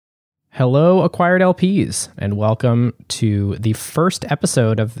Hello, acquired LPs, and welcome to the first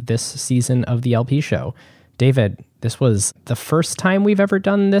episode of this season of the LP Show. David, this was the first time we've ever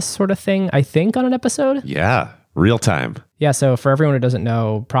done this sort of thing, I think, on an episode? Yeah, real time. Yeah, so for everyone who doesn't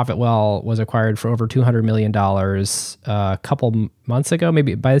know, ProfitWell was acquired for over $200 million a couple months ago,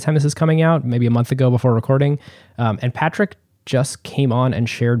 maybe by the time this is coming out, maybe a month ago before recording. And Patrick just came on and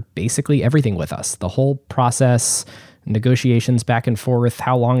shared basically everything with us. The whole process, negotiations back and forth,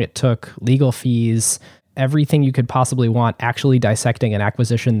 how long it took, legal fees, everything you could possibly want, actually dissecting an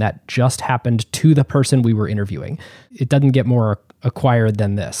acquisition that just happened to the person we were interviewing. It doesn't get more acquired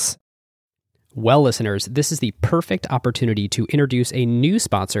than this. Well, listeners, this is the perfect opportunity to introduce a new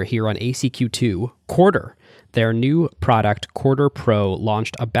sponsor here on ACQ2, Quarter. Their new product, Quarter Pro,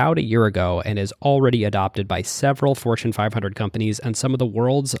 launched about a year ago and is already adopted by several Fortune 500 companies and some of the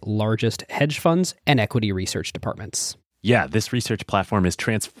world's largest hedge funds and equity research departments. Yeah, this research platform is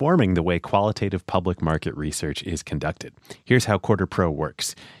transforming the way qualitative public market research is conducted. Here's how Quarter Pro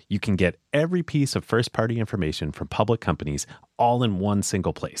works. You can get every piece of first-party information from public companies all in one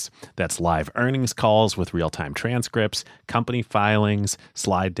single place. That's live earnings calls with real-time transcripts, company filings,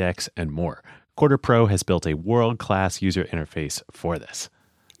 slide decks, and more. Quarter Pro has built a world-class user interface for this.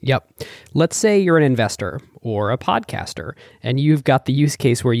 Yep. Let's say you're an investor or a podcaster, and you've got the use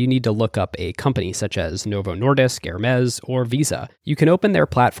case where you need to look up a company such as Novo Nordisk, Hermes, or Visa. You can open their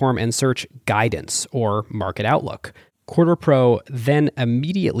platform and search guidance or market outlook. Quarter Pro then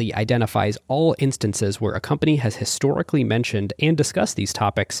immediately identifies all instances where a company has historically mentioned and discussed these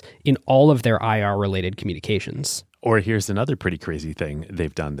topics in all of their IR-related communications. Or here's another pretty crazy thing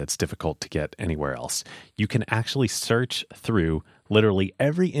they've done that's difficult to get anywhere else. You can actually search through literally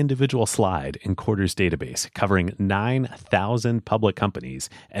every individual slide in Quarter's database, covering 9,000 public companies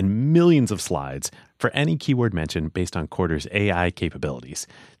and millions of slides for any keyword mentioned based on Quarter's AI capabilities.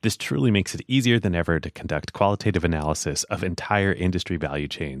 This truly makes it easier than ever to conduct qualitative analysis of entire industry value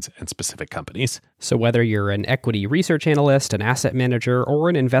chains and specific companies. So whether you're an equity research analyst, an asset manager, or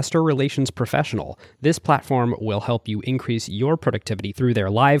an investor relations professional, this platform will help you increase your productivity through their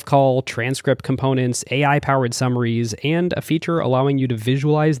live call, transcript components, AI-powered summaries, and a feature allowing you to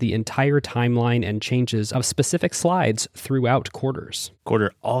visualize the entire timeline and changes of specific slides throughout quarters.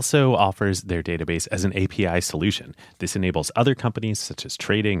 Quarter also offers their database as an API solution. This enables other companies such as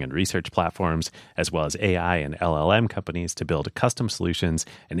trading and research platforms, as well as AI and LLM companies to build custom solutions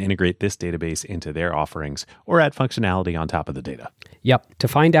and integrate this database into their offerings or add functionality on top of the data. Yep. To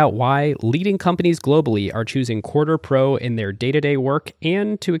find out why leading companies globally are choosing Quarter Pro in their day-to-day work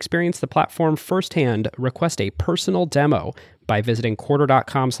and to experience the platform firsthand, request a personal demo by visiting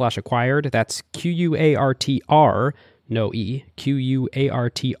quarter.com/acquired. That's QUARTR, no E,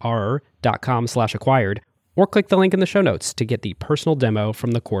 QUARTR.com/acquired, or click the link in the show notes to get the personal demo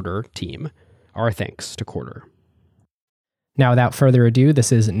from the Quarter team. Our thanks to Quarter. Now, without further ado,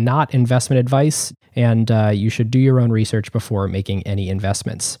 this is not investment advice, and you should do your own research before making any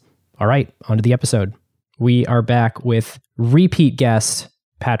investments. All right, on to the episode. We are back with repeat guest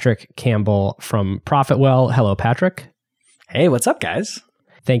Patrick Campbell from ProfitWell. Hello, Patrick. Hey, what's up, guys?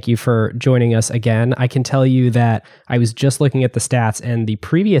 Thank you for joining us again. I can tell you that I was just looking at the stats, and the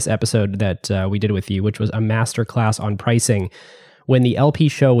previous episode that we did with you, which was a masterclass on pricing, when the LP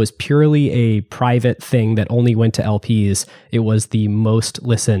show was purely a private thing that only went to LPs, it was the most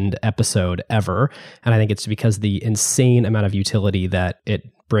listened episode ever. And I think it's because the insane amount of utility that it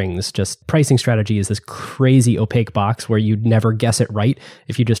brings. Just pricing strategy is this crazy opaque box where you'd never guess it right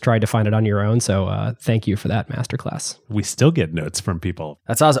if you just tried to find it on your own. So thank you for that masterclass. We still get notes from people.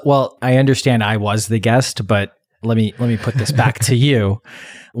 That's awesome. Well, I understand I was the guest, but let me put this back to you.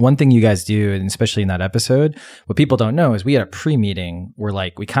 One thing you guys do, and especially in that episode, what people don't know is we had a pre-meeting where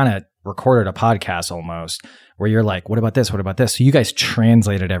we kind of recorded a podcast almost where you're like, what about this? What about this? So you guys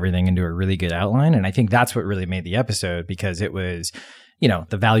translated everything into a really good outline. And I think that's what really made the episode, because it was,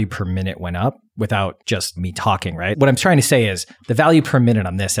 the value per minute went up without just me talking, right? What I'm trying to say is the value per minute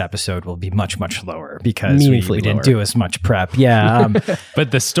on this episode will be much, much lower because we didn't do as much prep. Yeah.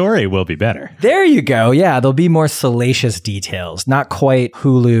 But the story will be better. There you go. Yeah. There'll be more salacious details. Not quite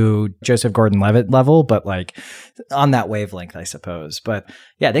Hulu, Joseph Gordon-Levitt level, but on that wavelength, I suppose. But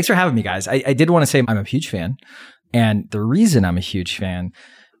yeah, thanks for having me, guys. I did want to say I'm a huge fan. And the reason I'm a huge fan,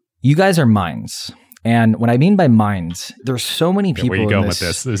 you guys are minds. And what I mean by minds, there's so many people. Where are you going with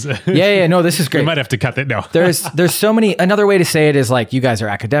this? No, this is great. You might have to cut that. No, there's so many. Another way to say it is you guys are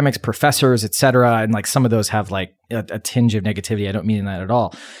academics, professors, etc., and some of those have a tinge of negativity. I don't mean that at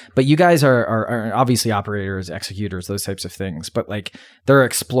all. But you guys are obviously operators, executors, those types of things. But there are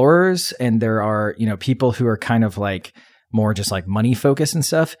explorers, and there are people who are kind of more just like money focused and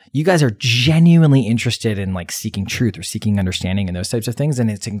stuff. You guys are genuinely interested in like seeking truth or seeking understanding and those types of things.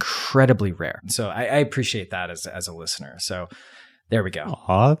 And it's incredibly rare. So I appreciate that as a listener. So there we go.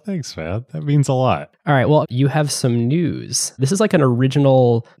 Aw, thanks, man. That means a lot. All right. Well, you have some news. This is like an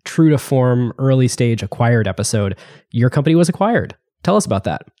original, true to form, early stage acquired episode. Your company was acquired. Tell us about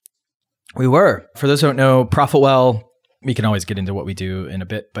that. We were. For those who don't know, ProfitWell, we can always get into what we do in a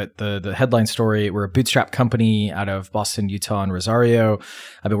bit, but the headline story, we're a bootstrap company out of Boston, Utah, and Rosario.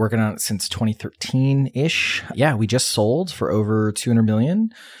 I've been working on it since 2013-ish. Yeah, we just sold for over $200 million,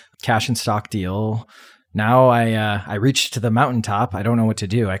 cash and stock deal. Now I reached to the mountaintop. I don't know what to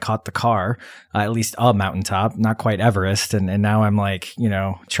do. I caught the car, at least a mountaintop, not quite Everest. And now I'm like,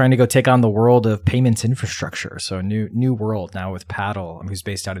 trying to go take on the world of payments infrastructure. So a new world now with Paddle, who's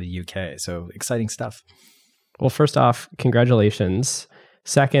based out of the UK. So exciting stuff. Well, first off, congratulations.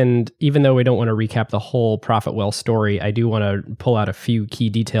 Second, even though we don't want to recap the whole ProfitWell's story, I do want to pull out a few key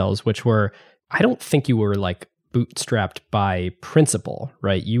details, which were, I don't think you were like bootstrapped by principle,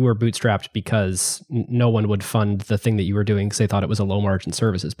 right? You were bootstrapped because no one would fund the thing that you were doing because they thought it was a low margin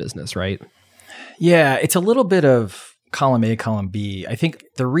services business, right? Yeah, it's a little bit of column A, column B. I think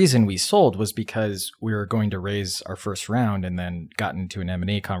the reason we sold was because we were going to raise our first round and then got into an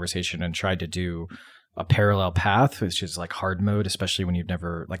M&A conversation and tried to do a parallel path, which is like hard mode, especially when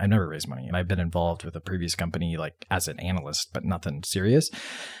I've never raised money. And I've been involved with a previous company like as an analyst, but nothing serious.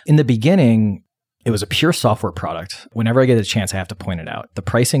 In the beginning, it was a pure software product. Whenever I get a chance, I have to point it out. The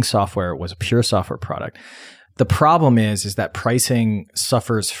pricing software was a pure software product. The problem is that pricing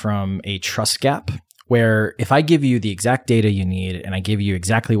suffers from a trust gap where if I give you the exact data you need and I give you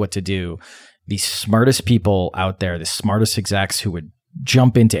exactly what to do, the smartest people out there, the smartest execs who would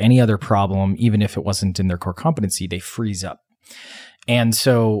jump into any other problem, even if it wasn't in their core competency, they freeze up. And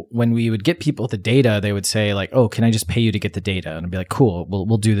so when we would get people the data, they would say like, oh, can I just pay you to get the data? And I'd be like, cool,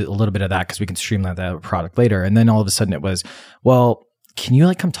 we'll do a little bit of that because we can streamline that product later. And then all of a sudden it was, well, can you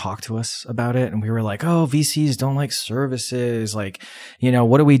like come talk to us about it? And we were like, oh, VCs don't like services. Like,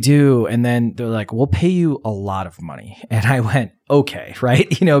 what do we do? And then they're like, we'll pay you a lot of money. And I went, okay, right?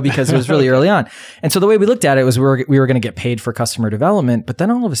 Because it was really early on. And so the way we looked at it was we were going to get paid for customer development. But then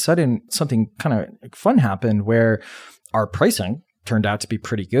all of a sudden something kind of fun happened where our pricing turned out to be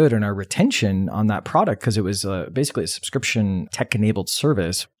pretty good and our retention on that product, because it was basically a subscription tech-enabled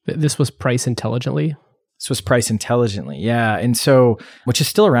service. This was priced intelligently? This was priced intelligently, yeah. And so, which is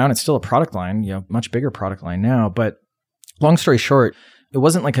still around, it's still a product line, much bigger product line now. But long story short, it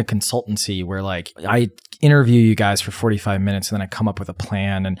wasn't like a consultancy where like I interview you guys for 45 minutes and then I come up with a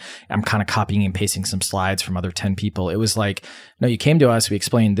plan and I'm kind of copying and pasting some slides from other 10 people. It was like, no, you came to us, we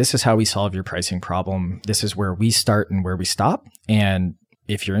explained, this is how we solve your pricing problem. This is where we start and where we stop. And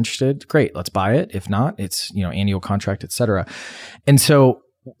if you're interested, great, let's buy it. If not, it's, annual contract, et cetera. And so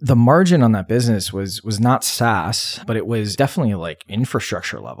the margin on that business was not SaaS, but it was definitely like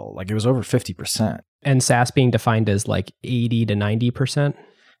infrastructure level. Like it was over 50%. And SaaS being defined as like 80 to 90%?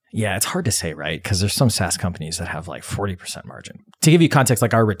 Yeah, it's hard to say, right? Because there's some SaaS companies that have like 40% margin. To give you context,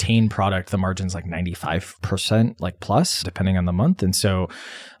 like our retained product, the margin's like 95% like plus, depending on the month. And so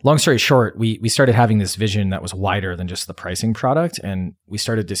long story short, we started having this vision that was wider than just the pricing product. And we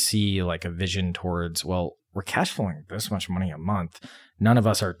started to see like a vision towards, well, we're cash flowing this much money a month. None of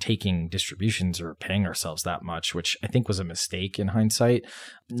us are taking distributions or paying ourselves that much, which I think was a mistake in hindsight.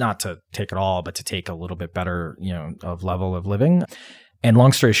 Not to take it all, but to take a little bit better, of level of living. And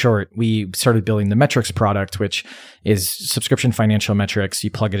long story short, we started building the metrics product, which is subscription financial metrics. You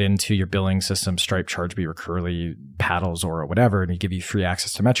plug it into your billing system, Stripe, Chargebee, Recurly, Paddles, or whatever, and we give you free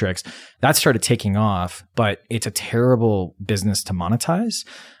access to metrics. That started taking off, but it's a terrible business to monetize.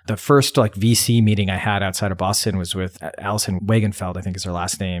 The first like VC meeting I had outside of Boston was with Allison Wagenfeld, I think is her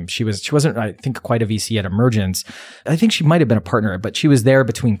last name. She wasn't, I think, quite a VC at Emergence. I think she might have been a partner, but she was there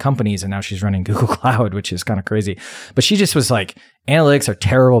between companies and now she's running Google Cloud, which is kind of crazy. But she just was like, analytics are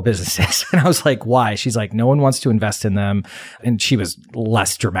terrible businesses. And I was like, why? She's like, no one wants to invest in them. And she was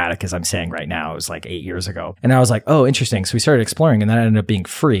less dramatic as I'm saying right now. It was like 8 years ago. And I was like, oh, interesting. So we started exploring and that ended up being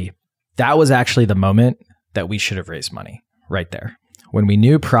free. That was actually the moment that we should have raised money right there. When we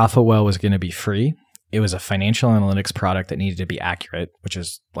knew ProfitWell was going to be free, it was a financial analytics product that needed to be accurate, which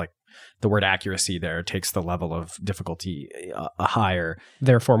is like the word accuracy there takes the level of difficulty higher.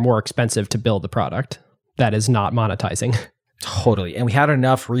 Therefore, more expensive to build the product that is not monetizing. Totally. And we had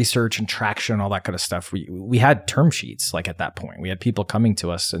enough research and traction, all that kind of stuff. We had term sheets like at that point. We had people coming to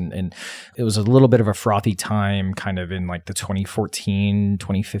us and it was a little bit of a frothy time kind of in like the 2014,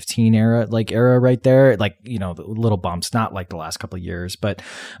 2015 era right there. Like, the little bumps, not like the last couple of years.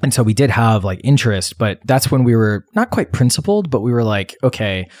 And so we did have like interest, but that's when we were not quite principled, but we were like,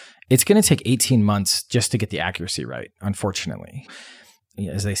 okay, it's going to take 18 months just to get the accuracy right, unfortunately.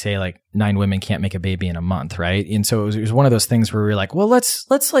 As they say, like 9 women can't make a baby in a month, right? And so it was one of those things where we were like, well,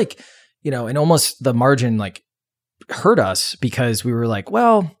 let's like, and almost the margin like hurt us because we were like,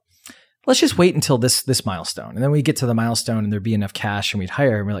 well, let's just wait until this milestone. And then we get to the milestone and there'd be enough cash and we'd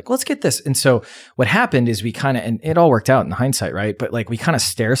hire and we're like, let's get this. And so what happened is we kind of, and it all worked out in hindsight, right? But like we kind of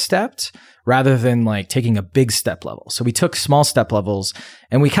stair-stepped rather than like taking a big step level. So we took small step levels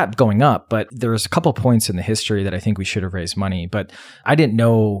and we kept going up, but there was a couple points in the history that I think we should have raised money, but I didn't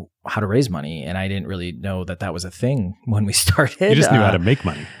know how to raise money and I didn't really know that was a thing when we started. You just knew how to make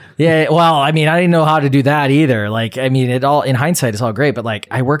money. Yeah. Well, I mean, I didn't know how to do that either. Like, I mean, it all in hindsight, it's all great, but like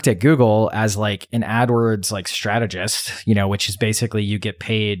I worked at Google as like an AdWords like strategist, which is basically you get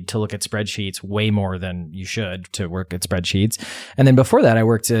paid to look at spreadsheets way more than you should to work at spreadsheets. And then before that, I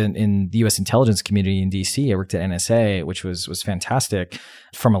worked in the US intelligence community in DC. I worked at NSA, which was fantastic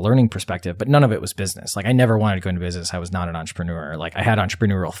from a learning perspective, but none of it was business. Like I never wanted to go into business. I was not an entrepreneur. Like I had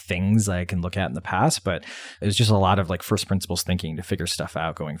entrepreneurial things I can look at in the past, but it was just a lot of like first principles thinking to figure stuff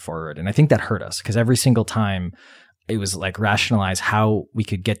out going forward. And I think that hurt us because every single time it was like rationalize how we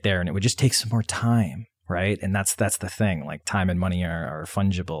could get there and it would just take some more time. Right. And that's the thing, like time and money are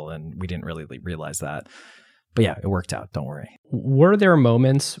fungible and we didn't really realize that. But yeah, it worked out. Don't worry. Were there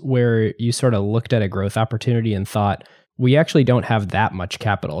moments where you sort of looked at a growth opportunity and thought, we actually don't have that much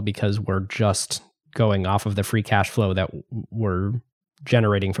capital because we're just going off of the free cash flow that we're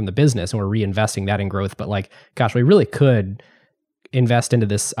generating from the business and we're reinvesting that in growth. But like, gosh, we really could invest into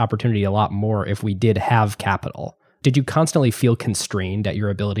this opportunity a lot more if we did have capital. Did you constantly feel constrained at your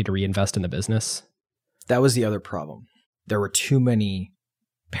ability to reinvest in the business? That was the other problem. There were too many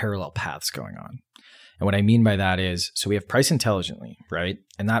parallel paths going on. And what I mean by that is, so we have Price Intelligently, right?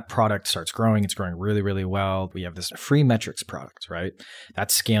 And that product starts growing. It's growing really, really well. We have this free metrics product, right?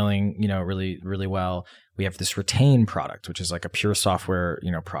 That's scaling, really, really well. We have this Retain product, which is like a pure software,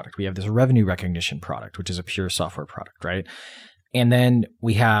 product. We have this revenue recognition product, which is a pure software product, right? And then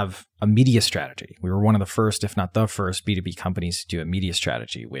we have a media strategy. We were one of the first, if not the first, B2B companies to do a media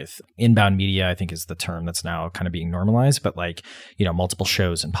strategy with inbound media, I think is the term that's now kind of being normalized, but like, multiple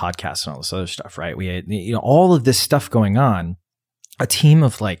shows and podcasts and all this other stuff, right? We had, all of this stuff going on, a team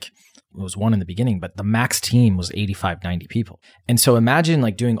of like, it was one in the beginning, but the max team was 85, 90 people. And so imagine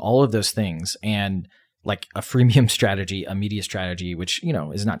like doing all of those things and like a freemium strategy, a media strategy, which,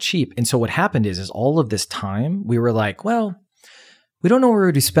 is not cheap. And so what happened is all of this time we were like, well, we don't know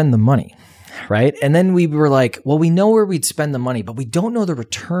where to spend the money, right? And then we were like, well, we know where we'd spend the money, but we don't know the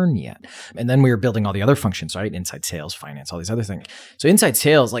return yet. And then we were building all the other functions, right? Inside sales, finance, all these other things. So inside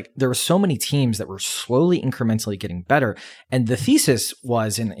sales, like there were so many teams that were slowly, incrementally getting better. And the thesis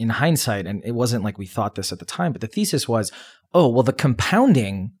was in hindsight, and it wasn't like we thought this at the time, but the thesis was, oh, well, the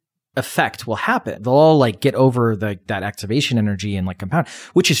compounding effect will happen. They'll all like get over that activation energy and like compound,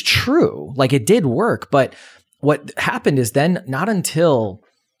 which is true. Like it did work, but what happened is then not until,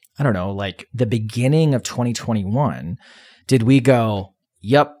 I don't know, like the beginning of 2021, did we go,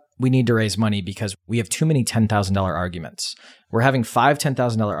 yep, we need to raise money because we have too many $10,000 arguments. We're having 5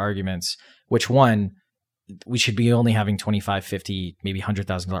 $10,000 arguments, which one, we should be only having 25, 50, maybe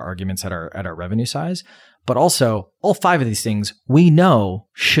 $100,000 arguments at our revenue size. But also all 5 of these things we know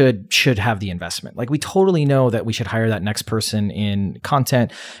should have the investment. Like we totally know that we should hire that next person in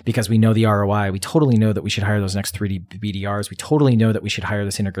content because we know the ROI. We totally know that we should hire those next 3D BDRs. We totally know that we should hire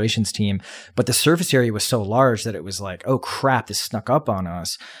this integrations team. But the surface area was so large that it was like, oh crap, this snuck up on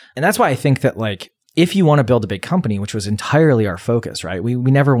us. And that's why I think that like, if you want to build a big company, which was entirely our focus, right? We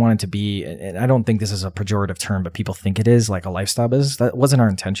never wanted to be, and I don't think this is a pejorative term, but people think it is, like a lifestyle business. That wasn't our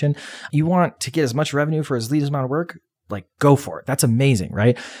intention. You want to get as much revenue for as least amount of work, like go for it. That's amazing,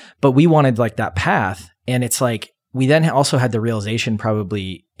 right? But we wanted like that path. And it's like, we then also had the realization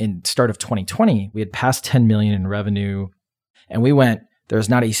probably in start of 2020, we had passed 10 million in revenue and we went, there's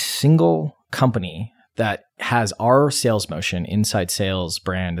not a single company that has our sales motion, inside sales,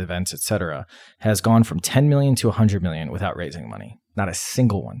 brand, events, etc., has gone from 10 million to 100 million without raising money. Not a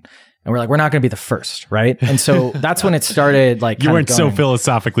single one. And we're like, we're not going to be the first, right? And so that's when it started like you weren't so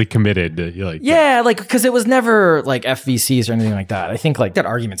philosophically committed that you're like, yeah, like because it was never like FVCs or anything like that. I think like that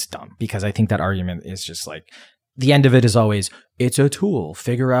argument's dumb because I think that argument is just like, the end of it is always, it's a tool.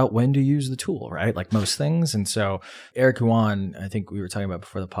 Figure out when to use the tool, right? Like most things. And so Eric Yuan, I think we were talking about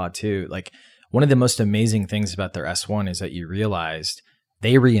before the pod too, like one of the most amazing things about their S1 is that you realized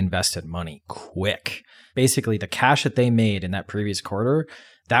they reinvested money quick. Basically, the cash that they made in that previous quarter,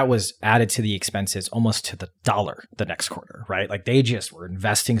 that was added to the expenses almost to the dollar the next quarter, right? Like they just were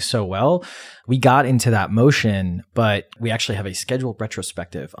investing so well. We got into that motion, but we actually have a scheduled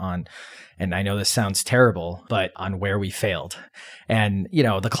retrospective on, and I know this sounds terrible, but on where we failed. And,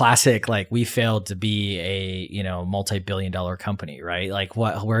 the classic, like we failed to be a, multi-billion-dollar company, right? Like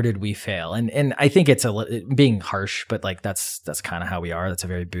where did we fail? And I think it's being harsh, but like that's kind of how we are. That's a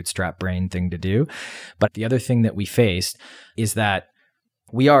very bootstrap brain thing to do. But the other thing that we faced is that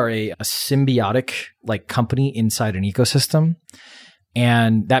we are a symbiotic like company inside an ecosystem.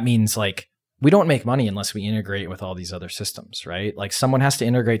 And that means like we don't make money unless we integrate with all these other systems, right? Like someone has to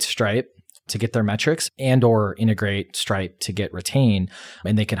integrate Stripe to get their metrics and or integrate Stripe to get retained.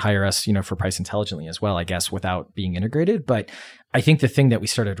 And they could hire us, for price intelligently as well, I guess, without being integrated. But I think the thing that we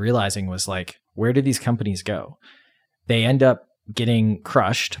started realizing was like, where do these companies go? They end up getting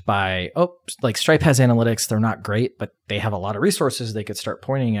crushed by, like Stripe has analytics. They're not great, but they have a lot of resources. They could start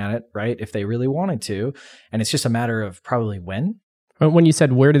pointing at it, right? If they really wanted to. And it's just a matter of probably when. When you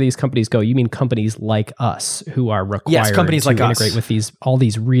said where do these companies go, you mean companies like us who are required companies to like integrate us. with all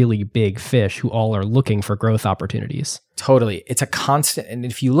these really big fish who all are looking for growth opportunities. Totally. It's a constant. And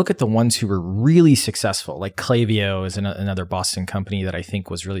if you look at the ones who were really successful, like Klaviyo is another Boston company that I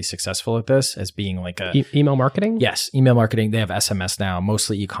think was really successful at this as being like a... email marketing? Yes, email marketing. They have SMS now,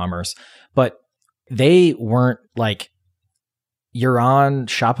 mostly e-commerce. But they weren't like... You're on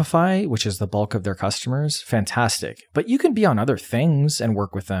Shopify, which is the bulk of their customers. Fantastic. But you can be on other things and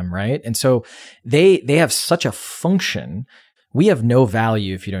work with them, right? And so they have such a function. We have no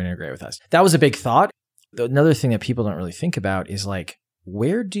value if you don't integrate with us. That was a big thought. Another thing that people don't really think about is like,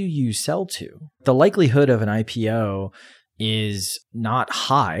 where do you sell to? The likelihood of an IPO is not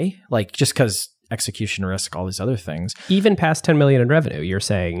high, like just because execution risk, all these other things. Even past 10 million in revenue, you're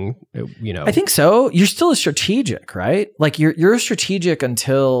saying, I think so. You're still a strategic, right? Like you're a strategic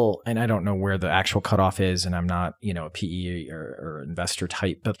until, and I don't know where the actual cutoff is, and I'm not, a PE or investor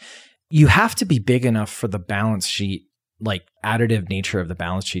type, but you have to be big enough for the balance sheet, like additive nature of the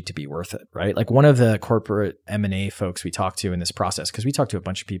balance sheet to be worth it, right? Like one of the corporate M&A folks we talked to in this process, because we talked to a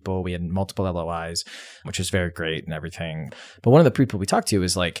bunch of people, we had multiple LOIs, which was very great and everything. But one of the people we talked to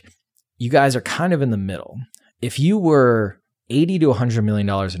is like, you guys are kind of in the middle. If you were $80 to $100 million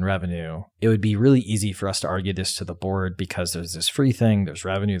in revenue, it would be really easy for us to argue this to the board because there's this free thing, there's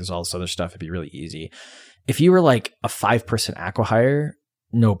revenue, there's all this other stuff. It'd be really easy. If you were like a 5% acqui-hire,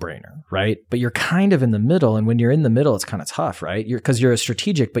 no brainer, right? But you're kind of in the middle. And when you're in the middle, it's kind of tough, right? Because you're a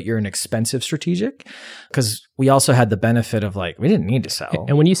strategic, but you're an expensive strategic. Because we also had the benefit of like, we didn't need to sell.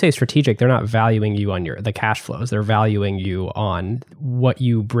 And when you say strategic, they're not valuing you on the cash flows. They're valuing you on what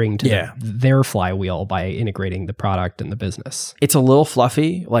you bring to their flywheel by integrating the product and the business. It's a little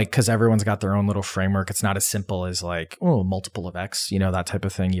fluffy, like, because everyone's got their own little framework. It's not as simple as like, multiple of X, that type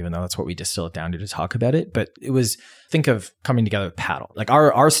of thing, even though that's what we distill it down to talk about it. But it was, think of coming together with Paddle. Like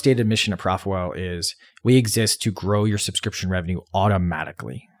our stated mission at ProfitWell is we exist to grow your subscription revenue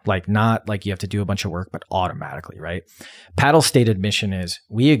automatically. Like not like you have to do a bunch of work, but automatically, right? Paddle's stated mission is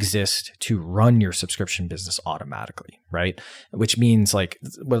we exist to run your subscription business automatically, right? Which means like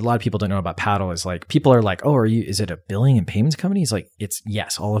what a lot of people don't know about Paddle is like people are like, is it a billing and payments company? It's like, it's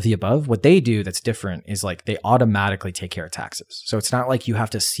yes, all of the above. What they do that's different is like they automatically take care of taxes. So it's not like you have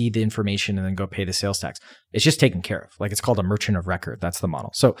to see the information and then go pay the sales tax. It's just taken care of. Like it's called a merchant of record. That's the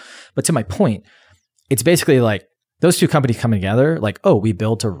model. So, but to my point, it's basically like, those two companies coming together, like, we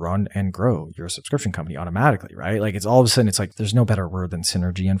build to run and grow your subscription company automatically, right? Like it's all of a sudden, it's like, there's no better word than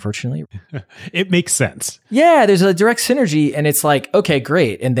synergy, unfortunately. It makes sense. Yeah, there's a direct synergy and it's like, okay,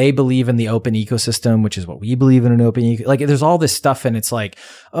 great. And they believe in the open ecosystem, which is what we believe in an open like there's all this stuff and it's like,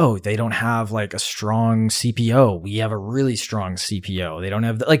 they don't have like a strong CPO. We have a really strong CPO. They don't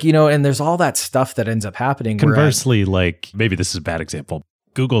have and there's all that stuff that ends up happening. Conversely, like maybe this is a bad example.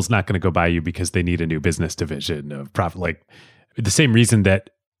 Google's not going to go buy you because they need a new business division of profit. Like the same reason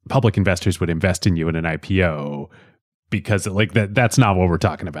that public investors would invest in you in an IPO, because like that's not what we're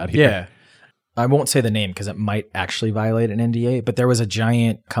talking about here. Yeah. I won't say the name because it might actually violate an NDA, but there was a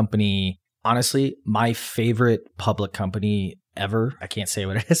giant company, honestly, my favorite public company ever. I can't say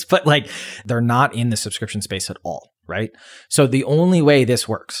what it is, but like they're not in the subscription space at all. Right. So the only way this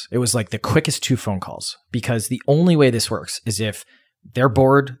works, it was like the quickest 2 phone calls, because the only way this works is if their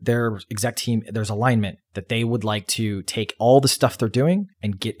board, their exec team, there's alignment that they would like to take all the stuff they're doing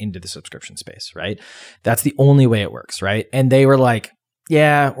and get into the subscription space, right? That's the only way it works, right? And they were like,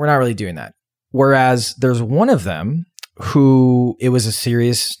 yeah, we're not really doing that. Whereas there's one of them who it was a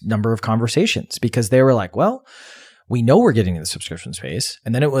serious number of conversations because they were like, well, we know we're getting in the subscription space.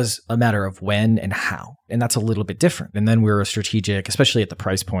 And then it was a matter of when and how. And that's a little bit different. And then we were strategic, especially at the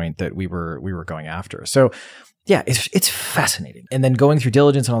price point that we were going after. So yeah, it's fascinating. And then going through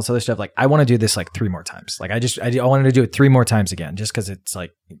diligence and all this other stuff, like I want to do this like 3 more times. Like I wanted to do it 3 more times again, just because it's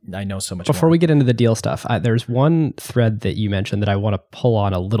like, I know so much Before more. we get into the deal stuff, there's one thread that you mentioned that I want to pull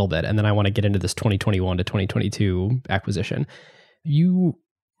on a little bit, and then I want to get into this 2021 to 2022 acquisition. You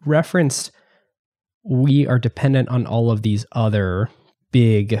referenced we are dependent on all of these other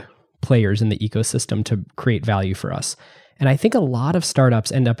big players in the ecosystem to create value for us. And I think a lot of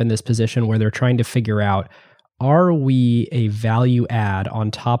startups end up in this position where they're trying to figure out, are we a value add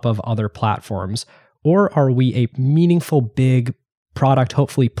on top of other platforms, or are we a meaningful big product,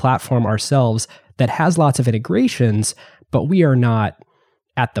 hopefully platform ourselves that has lots of integrations, but we are not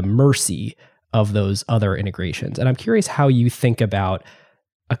at the mercy of those other integrations? And I'm curious how you think about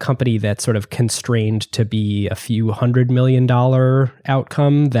a company that's sort of constrained to be a few $100 million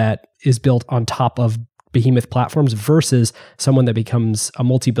outcome that is built on top of behemoth platforms versus someone that becomes a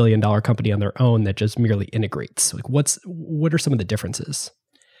multi-billion-dollar company on their own that just merely integrates. Like what are some of the differences?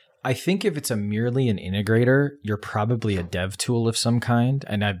 I think if it's merely an integrator, you're probably a dev tool of some kind.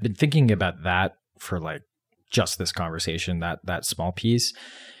 And I've been thinking about that for like just this conversation, that small piece,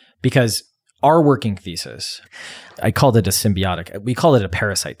 because our working thesis, I called it a symbiotic. We call it a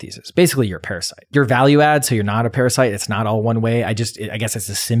parasite thesis. Basically, you're a parasite. You're value add, so you're not a parasite. It's not all one way. I guess it's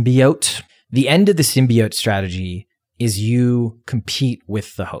a symbiote. The end of the symbiote strategy is you compete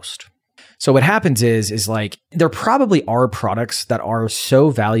with the host. So what happens is like there probably are products that are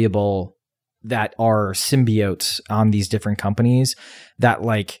so valuable that are symbiotes on these different companies that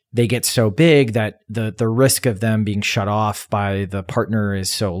like they get so big that the risk of them being shut off by the partner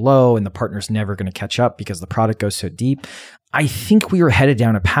is so low and the partner's never going to catch up because the product goes so deep. I think we were headed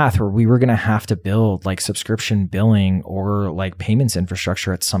down a path where we were going to have to build like subscription billing or like payments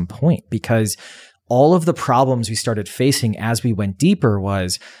infrastructure at some point, because all of the problems we started facing as we went deeper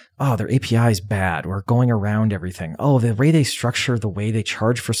was, oh, their API is bad. We're going around everything. Oh, the way they structure the way they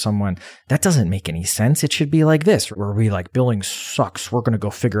charge for someone, that doesn't make any sense. It should be like this, where we like billing sucks. We're going to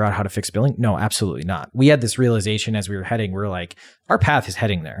go figure out how to fix billing. No, absolutely not. We had this realization as we were heading, we're like, our path is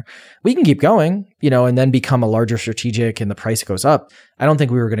heading there. We can keep going, and then become a larger strategic and the price goes up. I don't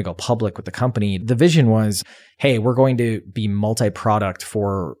think we were going to go public with the company. The vision was, hey, we're going to be multi-product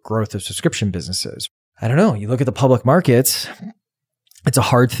for growth of subscription businesses. I don't know. You look at the public markets, it's a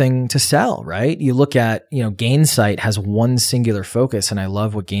hard thing to sell, right? You look at, Gainsight has one singular focus, and I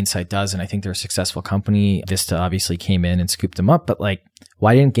love what Gainsight does, and I think they're a successful company. Vista obviously came in and scooped them up, but like,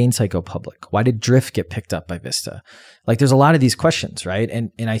 why didn't Gainsight go public? Why did Drift get picked up by Vista? Like, there's a lot of these questions, right?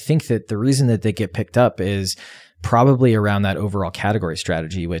 And I think that the reason that they get picked up is probably around that overall category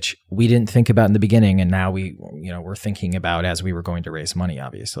strategy, which we didn't think about in the beginning, and now we're thinking about as we were going to raise money,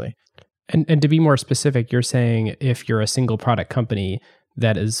 obviously. And to be more specific, you're saying if you're a single product company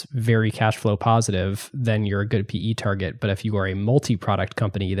that is very cash flow positive, then you're a good PE target. But if you are a multi-product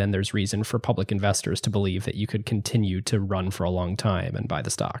company, then there's reason for public investors to believe that you could continue to run for a long time and buy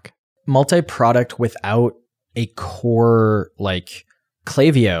the stock. Multi-product without a core like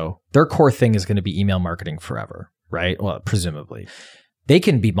Klaviyo, their core thing is going to be email marketing forever, right? Well, presumably. They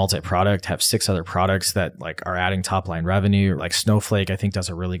can be multi-product, have 6 other products that like are adding top line revenue. Like Snowflake, I think does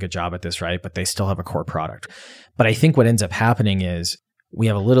a really good job at this, right? But they still have a core product. But I think what ends up happening is we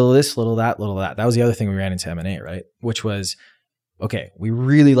have a little of this, little of that, little of that. That was the other thing we ran into M&A, right? Which was, okay, we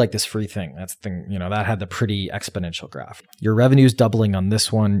really like this free thing. That's the thing, that had the pretty exponential graph. Your revenue is doubling on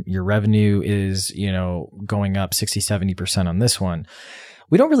this one. Your revenue is, going up 60, 70% on this one.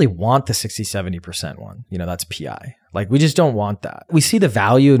 We don't really want the 60, 70% one. That's PI. Like, we just don't want that. We see the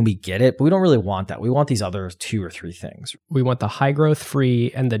value and we get it, but we don't really want that. We want these other 2 or 3 things. We want the high growth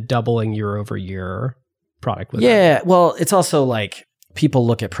free and the doubling year over year product. Yeah. Well, it's also like people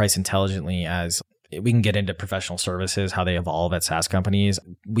look at price intelligently as we can get into professional services, how they evolve at SaaS companies.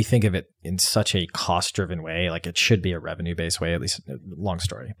 We think of it in such a cost-driven way, like it should be a revenue-based way, at least long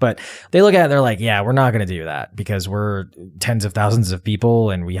story. But they look at it and they're like, yeah, we're not going to do that because we're tens of thousands of people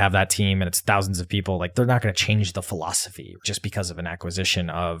and we have that team and it's thousands of people. Like, they're not going to change the philosophy just because of an acquisition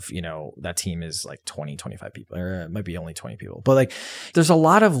of, that team is like 20, 25 people, or it might be only 20 people. But like, there's a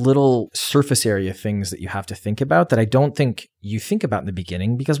lot of little surface area things that you have to think about that I don't think you think about in the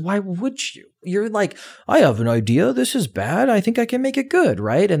beginning, because why would you? You're like, like, I have an idea. This is bad. I think I can make it good,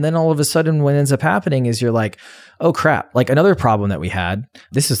 right? And then all of a sudden what ends up happening is you're like, oh crap. Like another problem that we had,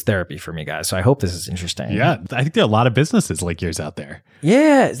 this is therapy for me, guys. So I hope this is interesting. Yeah. I think there are a lot of businesses like yours out there.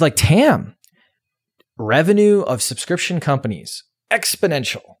 Yeah. It's like TAM. Revenue of subscription companies,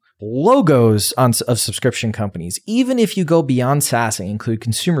 exponential. Logos of subscription companies, even if you go beyond SaaS and include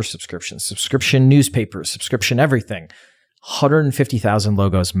consumer subscriptions, subscription newspapers, subscription everything, 150,000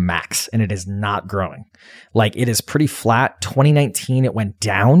 logos max, and it is not growing. Like it is pretty flat. 2019, it went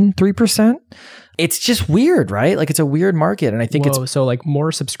down 3%. It's just weird, right? Like it's a weird market. And I think so like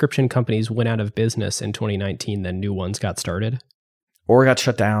more subscription companies went out of business in 2019 than new ones got started. Or got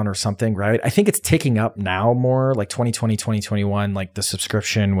shut down or something, right? I think it's ticking up now more, like 2020, 2021, like the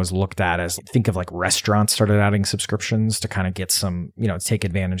subscription was looked at as, think of like restaurants started adding subscriptions to kind of get some, take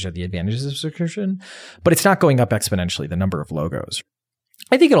advantage of the advantages of subscription, but it's not going up exponentially, the number of logos.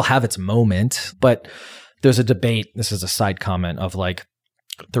 I think it'll have its moment, but there's a debate, this is a side comment of like,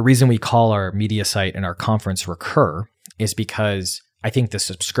 the reason we call our media site and our conference Recur is because I think the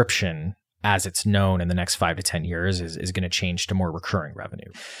subscription as it's known in the next 5 to 10 years is going to change to more recurring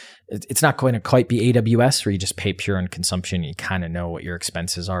revenue. It's not going to quite be AWS where you just pay pure on consumption. You kind of know what your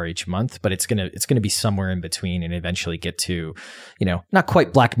expenses are each month, but it's going to be somewhere in between and eventually get to, not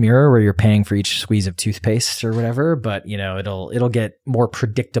quite Black Mirror where you're paying for each squeeze of toothpaste or whatever, but it'll get more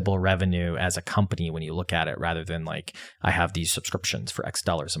predictable revenue as a company when you look at it rather than like I have these subscriptions for X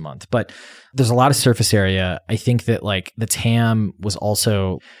dollars a month. But there's a lot of surface area. I think that like the TAM was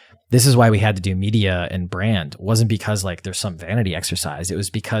also, this is why we had to do media and brand. It wasn't because like there's some vanity exercise. It was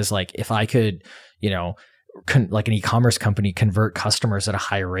because like if I could, like an e-commerce company convert customers at a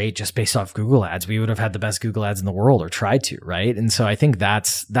high rate just based off Google ads, we would have had the best Google ads in the world or tried to, right? And so I think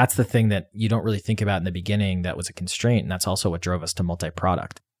that's the thing that you don't really think about in the beginning that was a constraint. And that's also what drove us to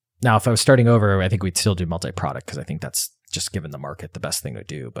multi-product. Now, if I was starting over, I think we'd still do multi-product because I think that's just given the market the best thing to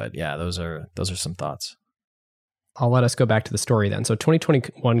do. But yeah, those are some thoughts. I'll let us go back to the story then. So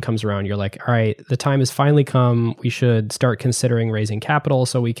 2021 comes around. You're like, all right, the time has finally come. We should start considering raising capital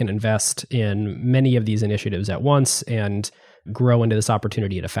so we can invest in many of these initiatives at once and grow into this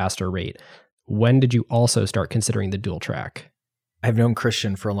opportunity at a faster rate. When did you also start considering the dual track? I've known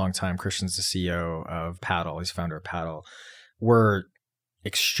Christian for a long time. Christian's the CEO of Paddle. He's founder of Paddle. We're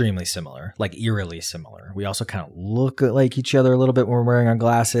extremely similar, like eerily similar. We also kind of look like each other a little bit when we're wearing our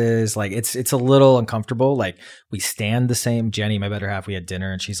glasses. Like it's a little uncomfortable. Like we stand the same. Jenny, my better half, we had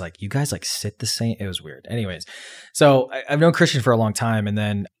dinner and she's like, you guys like sit the same. It was weird. Anyways, so I've known Christian for a long time. And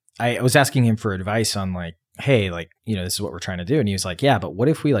then I was asking him for advice on like, hey, like, this is what we're trying to do. And he was like, yeah, but what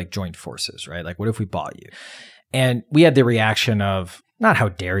if we like joined forces, right? Like what if we bought you? And we had the reaction of, not how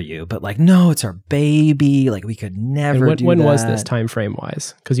dare you, but like, no, it's our baby. Like we could never do that. When was this time frame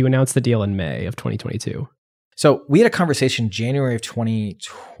wise? Because you announced the deal in May of 2022. So we had a conversation January of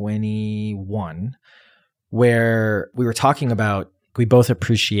 2021 where we were talking about, we both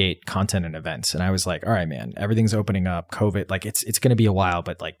appreciate content and events. And I was like, all right, man, everything's opening up. COVID, like it's going to be a while,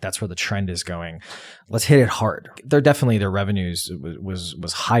 but like that's where the trend is going. Let's hit it hard. Their revenues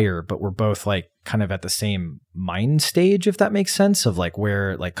was higher, but we're both like kind of at the same mind stage, if that makes sense, of like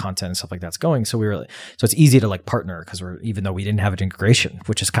where like content and stuff like that's going. So it's easy to like partner because even though we didn't have an integration,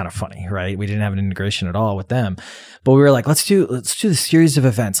 which is kind of funny, right? We didn't have an integration at all with them, but we were like, let's do this series of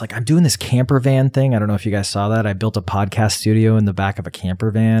events. Like I'm doing this camper van thing. I don't know if you guys saw that. I built a podcast studio in the back of a camper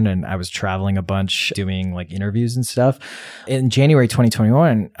van and I was traveling a bunch doing like interviews and stuff. In January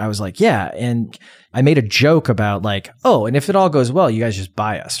 2021, I was like, yeah. And I made a joke about like, oh, and if it all goes well, you guys just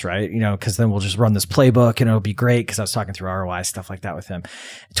buy us, right? Because then we'll just run this playbook and it'll be great because I was talking through ROI, stuff like that with him.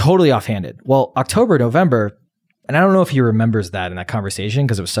 Totally offhanded. Well, October, November, and I don't know if he remembers that in that conversation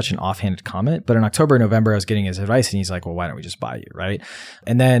because it was such an offhanded comment, but in October, November, I was getting his advice and he's like, well, why don't we just buy you, right?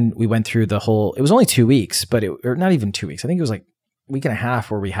 And then we went through it was only 2 weeks, or not even 2 weeks. I think it was like a week and a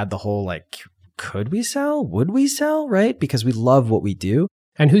half where we had the whole like, could we sell? Would we sell? Right? Because we love what we do.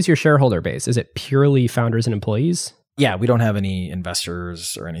 And who's your shareholder base? Is it purely founders and employees? Yeah, we don't have any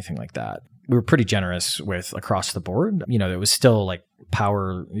investors or anything like that. We were pretty generous with across the board. It was still like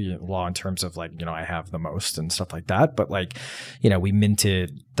power law in terms of like, I have the most and stuff like that. But like, we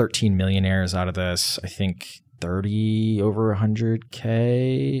minted 13 millionaires out of this. I think 30 over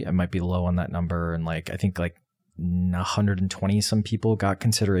 100K. I might be low on that number. And like, I think like 120 some people got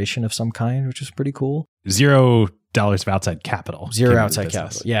consideration of some kind, which was pretty cool. $0 of outside capital. Zero outside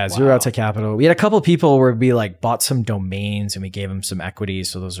capital. Yeah, wow. Zero outside capital. We had a couple of people where we like bought some domains and we gave them some equity.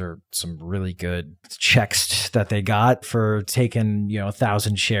 So those are some really good checks that they got for taking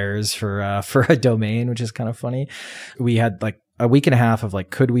 1,000 shares for a domain, which is kind of funny. We had like a week and a half of like,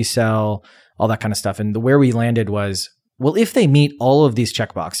 could we sell? all that kind of stuff. And where we landed was, well, if they meet all of these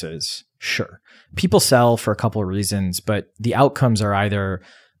checkboxes, sure. People sell for a couple of reasons, but the outcomes are either,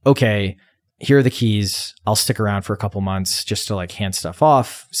 okay, here are the keys. I'll stick around for a couple months just to like hand stuff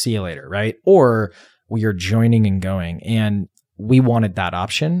off. See you later, right? Or we are joining and going. And we wanted that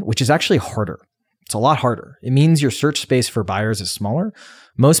option, which is actually harder. It's a lot harder. It means your search space for buyers is smaller.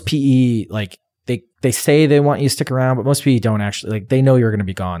 Most PE, like they say they want you to stick around, but most PE don't actually, like they know you're going to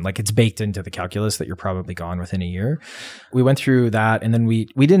be gone. Like it's baked into the calculus that you're probably gone within a year. We went through that and then we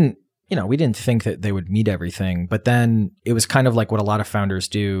didn't think that they would meet everything, but then it was kind of like what a lot of founders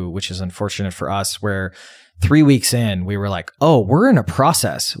do, which is unfortunate for us, where 3 weeks in, we were like, oh, we're in a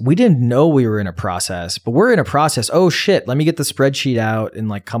process. We didn't know we were in a process, but we're in a process. Oh shit, let me get the spreadsheet out and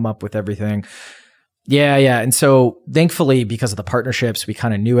like come up with everything. Yeah. And so thankfully, because of the partnerships, we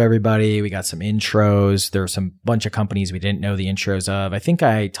kind of knew everybody. We got some intros. There were some bunch of companies we didn't know the intros of. I think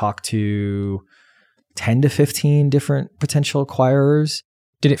I talked to 10 to 15 different potential acquirers.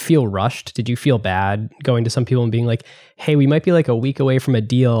 Did it feel rushed? Did you feel bad going to some people and being like, hey, we might be like a week away from a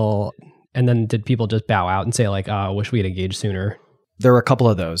deal? And then did people just bow out and say like, I wish we had engaged sooner? There were a couple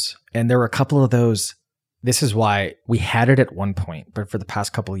of those. And there were a couple of those. This is why we had it at one point, but for the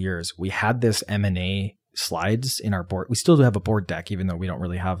past couple of years, we had this M&A slides in our board. We still do have a board deck, even though we don't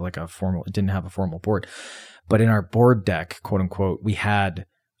really have like didn't have a formal board. But in our board deck, quote unquote, we had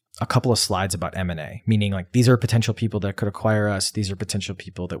a couple of slides about M&A, meaning like these are potential people that could acquire us. These are potential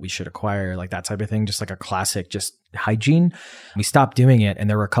people that we should acquire, like that type of thing. Just like a classic, just hygiene. We stopped doing it. And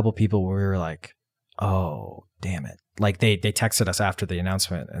there were a couple people where we were like, oh, damn it. Like they texted us after the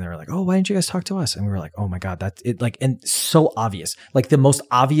announcement and they were like, oh, why didn't you guys talk to us? And we were like, oh my God, that's it. Like, and so obvious, like the most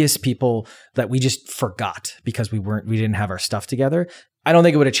obvious people that we just forgot because we didn't have our stuff together. I don't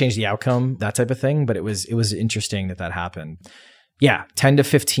think it would have changed the outcome, that type of thing, but it was interesting that happened. Yeah. 10 to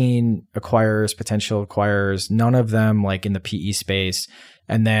 15 acquirers, potential acquirers, none of them like in the PE space.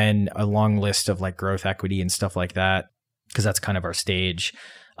 And then a long list of like growth equity and stuff like that, because that's kind of our stage.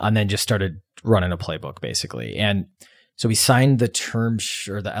 And then just started running a playbook basically. And so we signed the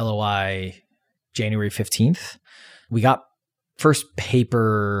or the LOI January 15th. We got first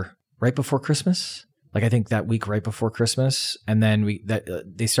paper right before Christmas. Like I think that week right before Christmas. And then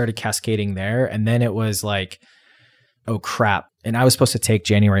they started cascading there. And then it was like, oh crap. And I was supposed to take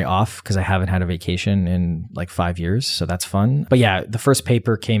January off because I haven't had a vacation in like 5 years. So that's fun. But yeah, the first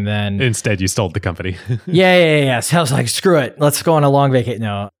paper came then. Instead, you sold the company. Yeah. So I was like, screw it. Let's go on a long vacation.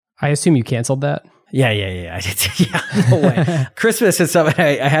 No. I assume you canceled that? Yeah. I did. Yeah, no way. Christmas and stuff.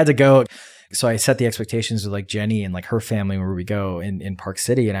 I had to go. So I set the expectations with like Jenny and like her family where we go in Park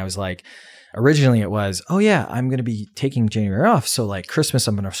City. And I was like, originally it was, oh yeah, I'm going to be taking January off. So like Christmas,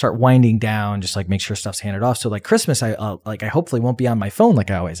 I'm going to start winding down, just like make sure stuff's handed off. So like Christmas, I hopefully won't be on my phone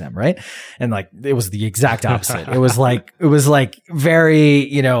like I always am. Right. And like, it was the exact opposite. It was like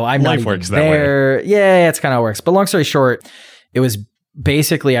very, I'm not even there. Yeah, it's kind of works. But long story short, it was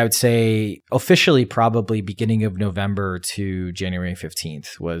basically, I would say officially probably beginning of November to January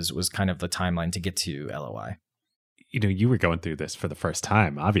 15th was kind of the timeline to get to LOI. You were going through this for the first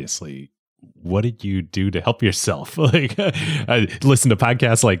time, obviously. What did you do to help yourself? Like, listen to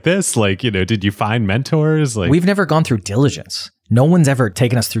podcasts like this? Like, did you find mentors? Like, we've never gone through diligence. No one's ever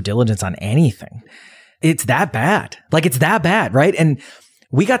taken us through diligence on anything. It's that bad. Like, it's that bad, right? And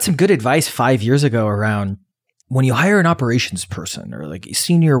we got some good advice 5 years ago around when you hire an operations person or like a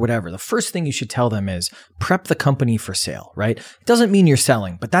senior or whatever, the first thing you should tell them is prep the company for sale, right? It doesn't mean you're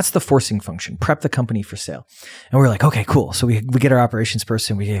selling, but that's the forcing function. Prep the company for sale. And we're like, okay, cool. So we get our operations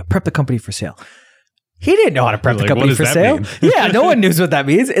person, we prep the company for sale. He didn't know how to prep the company for sale. Yeah, no one knows what that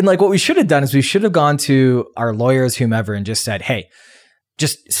means. And like what we should have done is we should have gone to our lawyers, whomever, and just said, hey,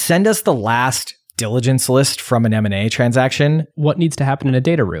 just send us the last diligence list from an M&A transaction. What needs to happen in a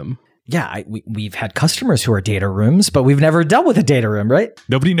data room? Yeah, we've had customers who are data rooms, but we've never dealt with a data room, right?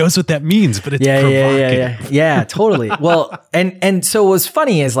 Nobody knows what that means, but it's provocative. Yeah, totally. Well, and so what's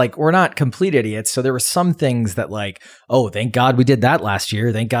funny is like, we're not complete idiots. So there were some things that like, oh, thank God we did that last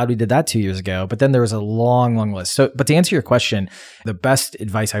year. Thank God we did that 2 years ago. But then there was a long, long list. So, but to answer your question, the best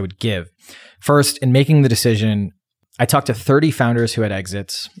advice I would give, first, in making the decision, I talked to 30 founders who had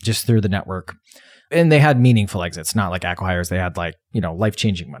exits just through the network. And they had meaningful exits, not like acquihires. They had like,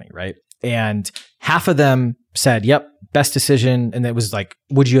 life-changing money, right? And half of them said, yep, best decision. And it was like,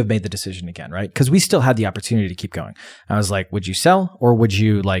 would you have made the decision again, right? Because we still had the opportunity to keep going. I was like, would you sell or would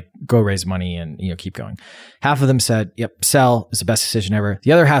you like go raise money and, keep going? Half of them said, yep, sell is the best decision ever.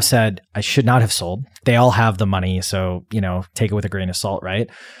 The other half said, I should not have sold. They all have the money. So, take it with a grain of salt, right?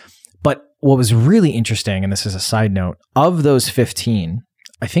 But what was really interesting, and this is a side note, of those 15,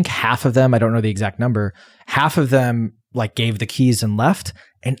 I think half of them, I don't know the exact number, half of them like gave the keys and left.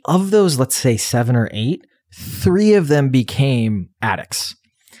 And of those, let's say 7 or 8, 3 of them became addicts,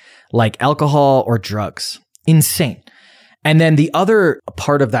 like alcohol or drugs. Insane. And then the other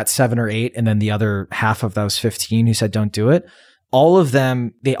part of that 7 or 8, and then the other half of those 15 who said don't do it, all of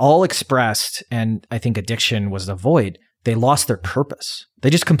them, they all expressed, and I think addiction was the void, they lost their purpose. They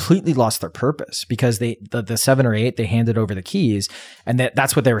just completely lost their purpose because the 7 or 8, they handed over the keys, and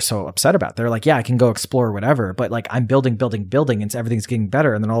that's what they were so upset about. They're like, yeah, I can go explore whatever, but like I'm building, and everything's getting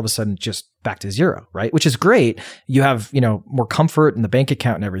better. And then all of a sudden just back to zero, right? Which is great. You have, more comfort in the bank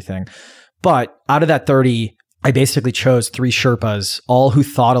account and everything. But out of that 30, I basically chose 3 Sherpas, all who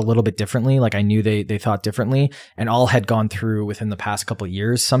thought a little bit differently. Like I knew they thought differently, and all had gone through within the past couple of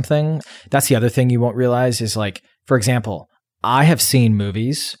years something. That's the other thing you won't realize is like, for example, I have seen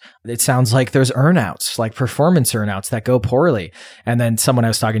movies. It sounds like there's earnouts, like performance earnouts that go poorly. And then someone I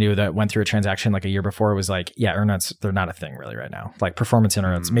was talking to that went through a transaction like a year before was like, yeah, earnouts, they're not a thing really right now. Like performance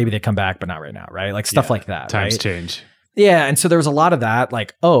earnouts, maybe they come back, but not right now, right? Like stuff like that. Times right? change. Yeah. And so there was a lot of that,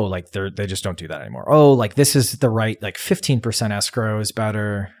 like, oh, like they just don't do that anymore. Oh, like this is the right, like 15% escrow is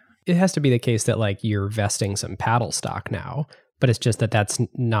better. It has to be the case that like you're vesting some paddle stock now, but it's just that that's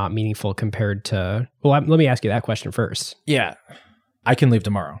not meaningful compared to, well, let me ask you that question first. Yeah. I can leave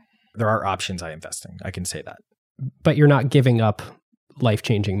tomorrow. There are options I invest in. I can say that. But you're not giving up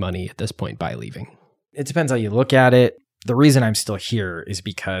life-changing money at this point by leaving. It depends how you look at it. The reason I'm still here is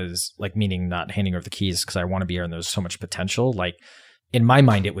because, like, meaning not handing over the keys because I want to be here and there's so much potential. Like, in my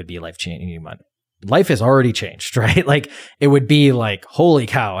mind, it would be life-changing money. Life has already changed, right? Like, it would be like, holy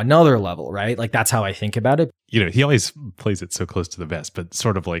cow, another level, right? Like, that's how I think about it. He always plays it so close to the vest, but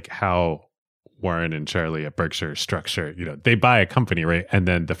sort of like how Warren and Charlie at Berkshire structure, they buy a company, right? And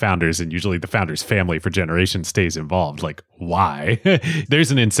then the founders, and usually the founders' family for generations stays involved. Like, why?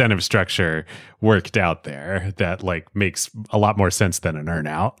 There's an incentive structure worked out there that like makes a lot more sense than an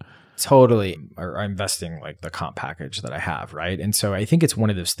earnout. Totally. Or I'm investing like the comp package that I have, right? And so I think it's one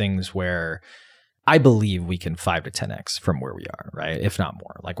of those things where I believe we can 5 to 10x from where we are, right? If not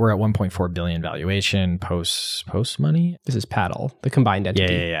more. Like we're at 1.4 billion valuation post money. This is Paddle, the combined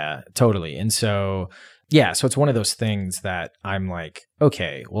entity. Yeah, totally. And so, so it's one of those things that I'm like,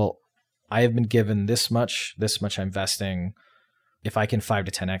 okay, well, I have been given this much I'm investing. If I can 5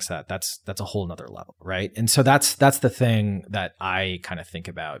 to 10x that's a whole nother level, right? And so that's the thing that I kind of think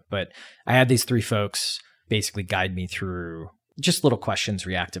about. But I had these 3 folks basically guide me through just little questions,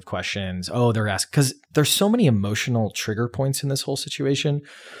 reactive questions. Oh, they're asking, because there's so many emotional trigger points in this whole situation.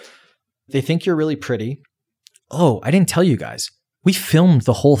 They think you're really pretty. Oh, I didn't tell you guys. We filmed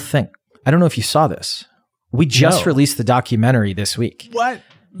the whole thing. I don't know if you saw this. We just released the documentary this week. What?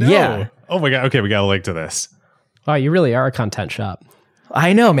 No. Yeah. Oh my God. Okay, we got a link to this. Wow, you really are a content shop.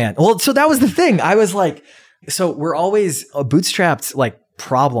 I know, man. Well, so that was the thing. I was like, so we're always a bootstrapped like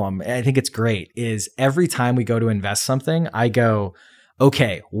problem, and I think it's great, is every time we go to invest something, I go,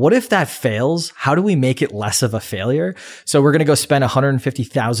 okay, what if that fails? How do we make it less of a failure? So we're going to go spend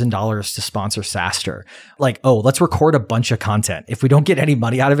 $150,000 to sponsor SaaStr. Like, oh, let's record a bunch of content. If we don't get any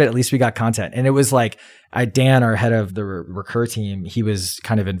money out of it, at least we got content. And it was like, Dan, our head of the Recur team, he was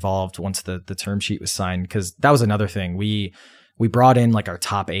kind of involved once the term sheet was signed, because that was another thing. We brought in like our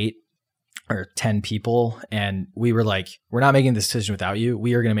top 8 or 10 people, and we were like, we're not making the decision without you.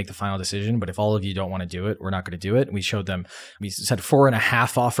 We are going to make the final decision, but if all of you don't want to do it, we're not going to do it. And we showed them, we said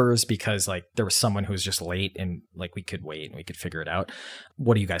 4.5 offers because like there was someone who was just late and like we could wait and we could figure it out.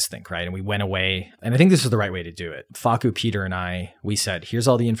 What do you guys think, right? And we went away, and I think this is the right way to do it. Faku, Peter, and I, we said, here's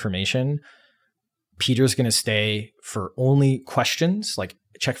all the information. Peter's going to stay for only questions, like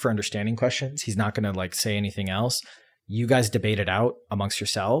check for understanding questions. He's not going to like say anything else. You guys debate it out amongst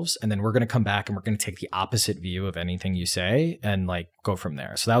yourselves, and then we're going to come back and we're going to take the opposite view of anything you say and like go from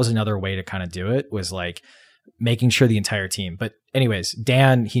there. So that was another way to kind of do it, was like making sure the entire team. But anyways,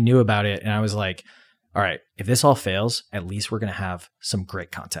 Dan, he knew about it, and I was like, all right, if this all fails, at least we're going to have some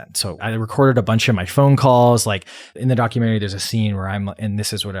great content. So I recorded a bunch of my phone calls. Like in the documentary, there's a scene where and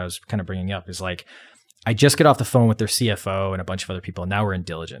this is what I was kind of bringing up, is like, I just get off the phone with their CFO and a bunch of other people, and now we're in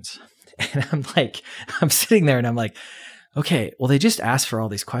diligence. And I'm like, I'm sitting there and I'm like, okay, well, they just asked for all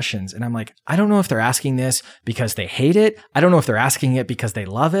these questions. And I'm like, I don't know if they're asking this because they hate it. I don't know if they're asking it because they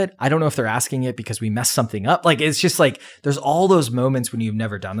love it. I don't know if they're asking it because we messed something up. Like, it's just like, there's all those moments when you've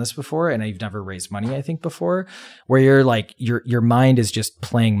never done this before and you've never raised money, I think, before, where you're like, your mind is just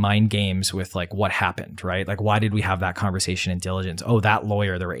playing mind games with like what happened, right? Like, why did we have that conversation in diligence? Oh, that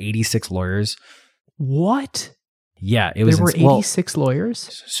lawyer, there were 86 lawyers. What? Yeah, it was. There were 86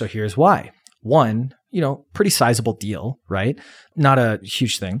 lawyers? So here's why. One, pretty sizable deal, right? Not a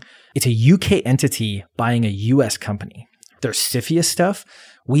huge thing. It's a UK entity buying a US company. Their CFIUS stuff.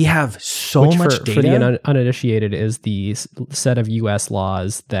 We have so much data. For the uninitiated is the set of U.S.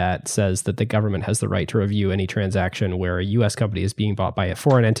 laws that says that the government has the right to review any transaction where a U.S. company is being bought by a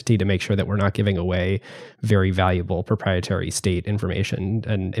foreign entity to make sure that we're not giving away very valuable proprietary state information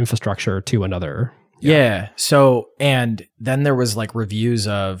and infrastructure to another. Yeah. So, and then there was like reviews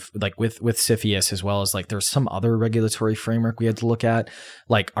of like with CFIUS, as well as like there's some other regulatory framework we had to look at.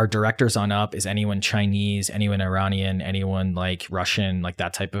 Like our directors on up, is anyone Chinese, anyone Iranian, anyone like Russian, like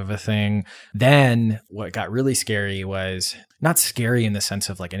that type of a thing. Then what got really scary was not scary in the sense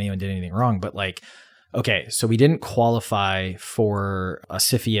of like anyone did anything wrong, but like, okay, so we didn't qualify for a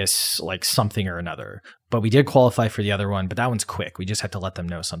CFIUS like something or another, but we did qualify for the other one, but that one's quick. We just had to let them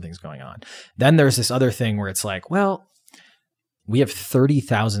know something's going on. Then there's this other thing where it's like, well, we have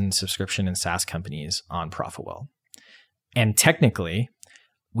 30,000 subscription and SaaS companies on ProfitWell. And technically,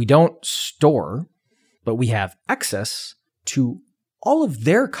 we don't store, but we have access to all of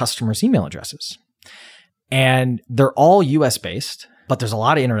their customers' email addresses. And they're all US based. But there's a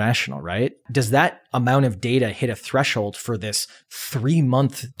lot of international, right? Does that amount of data hit a threshold for this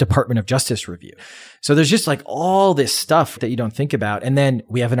 3-month Department of Justice review? So there's just like all this stuff that you don't think about. And then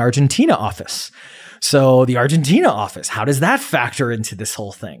we have an Argentina office. So the Argentina office, how does that factor into this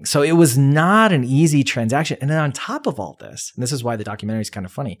whole thing? So it was not an easy transaction. And then on top of all this, and this is why the documentary is kind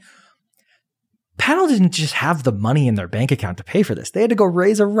of funny, Panel didn't just have the money in their bank account to pay for this. They had to go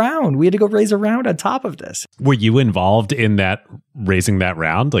raise a round. We had to go raise a round on top of this. Were you involved in that, raising that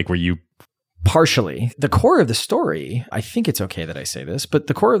round? Like, were you? Partially. The core of the story, I think it's okay that I say this, but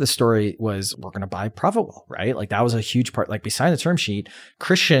the core of the story was we're going to buy ProfitWell, right? Like that was a huge part. Like beside the term sheet,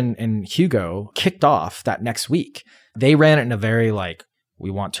 Christian and Hugo kicked off that next week. They ran it in a very like, we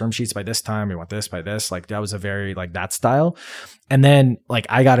want term sheets by this time. We want this by this. Like that was a very like that style. And then like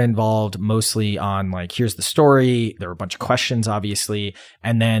I got involved mostly on like, here's the story. There were a bunch of questions, obviously.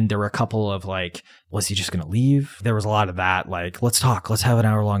 And then there were a couple of like, was he just going to leave? There was a lot of that. Like, let's talk. Let's have an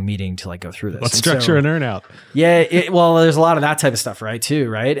hour-long meeting to like go through this. Let's structure an earn out. Yeah. Well, there's a lot of that type of stuff, right? Too,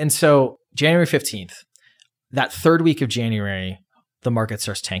 right? And so January 15th, that third week of January, the market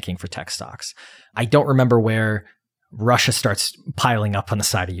starts tanking for tech stocks. I don't remember where. Russia starts piling up on the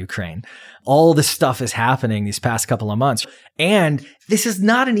side of Ukraine. All this stuff is happening these past couple of months. And this is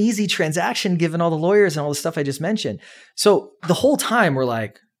not an easy transaction given all the lawyers and all the stuff I just mentioned. So the whole time we're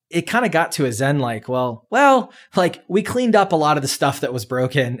like, it kind of got to a zen like, well, like we cleaned up a lot of the stuff that was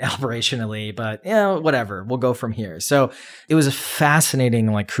broken operationally, but whatever, we'll go from here. So it was a fascinating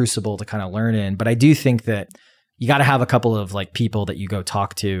like crucible to kind of learn in. But I do think that you got to have a couple of like people that you go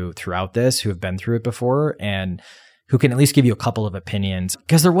talk to throughout this who have been through it before and who can at least give you a couple of opinions,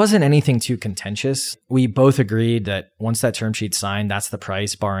 because there wasn't anything too contentious. We both agreed that once that term sheet's signed, that's the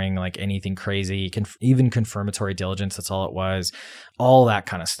price, barring like anything crazy, even confirmatory diligence, that's all it was, all that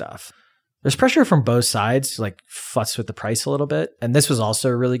kind of stuff. There's pressure from both sides to like futz with the price a little bit. And this was also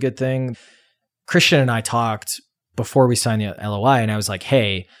a really good thing. Christian and I talked before we signed the LOI, and I was like,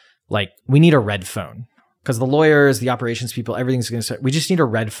 hey, like we need a red phone. Because the lawyers, the operations people, everything's going to start. We just need a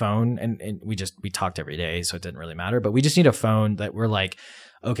red phone. And we talked every day, so it didn't really matter. But we just need a phone that we're like,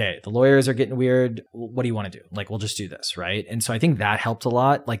 okay, the lawyers are getting weird. What do you want to do? Like, we'll just do this, right? And so I think that helped a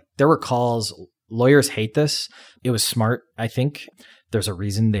lot. Like, there were calls. Lawyers hate this. It was smart, I think. There's a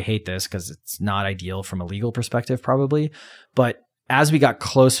reason they hate this because it's not ideal from a legal perspective, probably. But as we got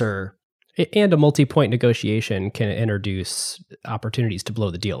closer... And a multi-point negotiation can introduce opportunities to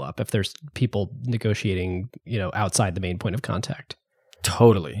blow the deal up if there's people negotiating, outside the main point of contact.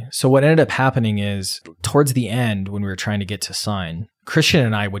 Totally. So what ended up happening is towards the end, when we were trying to get to sign, Christian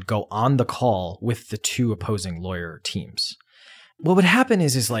and I would go on the call with the two opposing lawyer teams. What would happen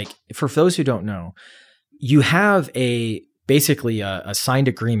is like, for those who don't know, you have basically a signed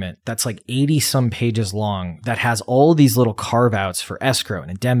agreement that's like 80 some pages long that has all these little carve outs for escrow and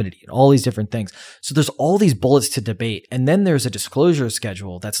indemnity and all these different things. So there's all these bullets to debate. And then there's a disclosure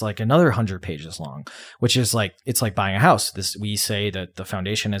schedule that's like another 100 pages long, which is like, it's like buying a house. We say that the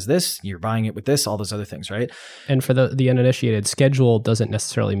foundation is this, you're buying it with this, all those other things, right? And for the uninitiated, schedule doesn't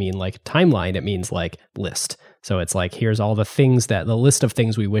necessarily mean like timeline. It means like list. So it's like, here's all the list of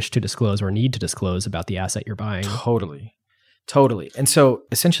things we wish to disclose or need to disclose about the asset you're buying. Totally. And so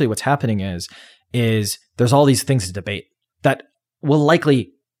essentially what's happening is there's all these things to debate that will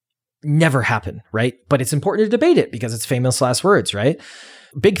likely never happen, right? But it's important to debate it because it's famous last words, right?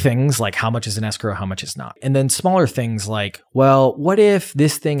 Big things like how much is an escrow, how much is not. And then smaller things like, well, what if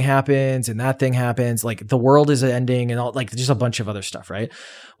this thing happens and that thing happens? Like the world is ending and all, like just a bunch of other stuff, right?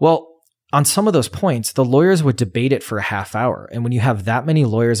 Well, on some of those points, the lawyers would debate it for a half hour. And when you have that many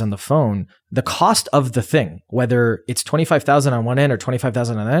lawyers on the phone, the cost of the thing, whether it's $25,000 on one end or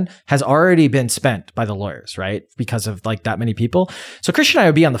 $25,000 on the end, has already been spent by the lawyers, right? Because of like that many people. So Christian and I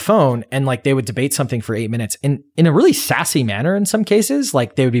would be on the phone and like they would debate something for 8 minutes in a really sassy manner in some cases.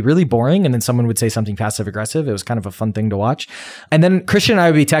 Like they would be really boring and then someone would say something passive aggressive. It was kind of a fun thing to watch. And then Christian and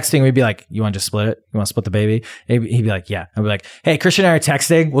I would be texting. We'd be like, you want to just split it? You want to split the baby? He'd be like, yeah. I'd be like, hey, Christian and I are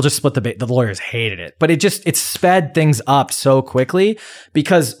texting. We'll just split the baby. The lawyers hated it. But it sped things up so quickly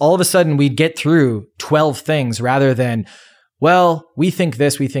because all of a sudden we'd get through 12 things rather than, well, we think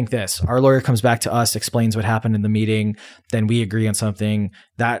this, we think this. Our lawyer comes back to us, explains what happened in the meeting. Then we agree on something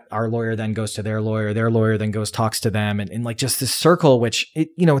that our lawyer then goes to their lawyer then goes, talks to them. And like just this circle, which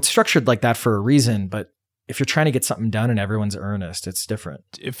it's structured like that for a reason. But if you're trying to get something done and everyone's earnest, it's different.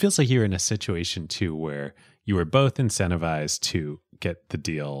 It feels like you're in a situation too, where you were both incentivized to get the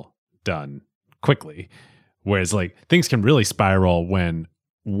deal done quickly. Whereas like things can really spiral when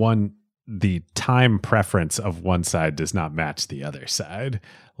the time preference of one side does not match the other side.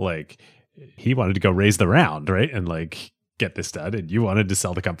 Like he wanted to go raise the round, right? And like get this done, and you wanted to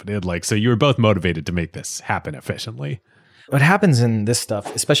sell the company. And like, so you were both motivated to make this happen efficiently. What happens in this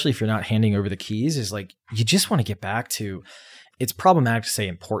stuff, especially if you're not handing over the keys, is like, you just want to get back to, it's problematic to say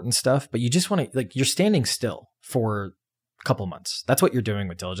important stuff, but you just want to, like, you're standing still for a couple months. That's what you're doing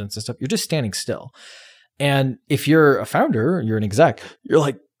with diligence and stuff. You're just standing still. And if you're a founder, you're an exec, you're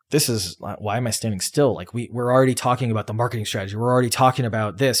like, why am I standing still? Like we're already talking about the marketing strategy. We're already talking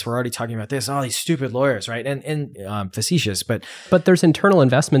about this. We're already talking about this. Oh, these stupid lawyers, right? And facetious, but there's internal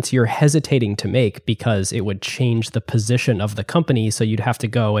investments you're hesitating to make because it would change the position of the company. So you'd have to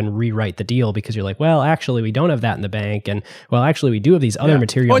go and rewrite the deal because you're like, well, actually, we don't have that in the bank, and well, actually, we do have these other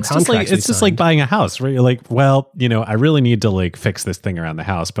material contracts. It's just like buying a house, right? You're like, well, I really need to like fix this thing around the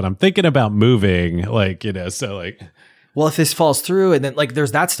house, but I'm thinking about moving, like, so like. Well, if this falls through, and then like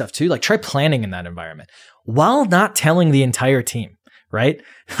there's that stuff too, like try planning in that environment while not telling the entire team, right?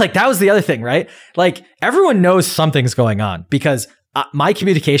 Like that was the other thing, right? Like everyone knows something's going on because my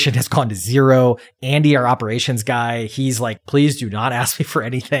communication has gone to zero. Andy, our operations guy, he's like, please do not ask me for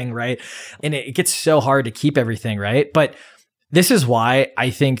anything, right? And it gets so hard to keep everything, right? But this is why I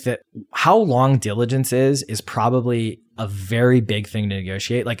think that how long diligence is probably a very big thing to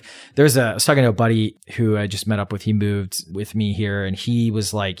negotiate. Like I was talking to a buddy who I just met up with. He moved with me here and he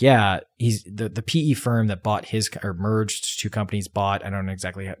was like, yeah, he's the PE firm that bought or merged two companies I don't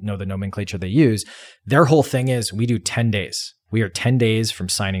exactly know the nomenclature they use. Their whole thing is we do 10 days. We are 10 days from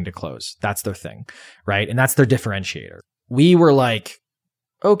signing to close. That's their thing, right? And that's their differentiator. We were like,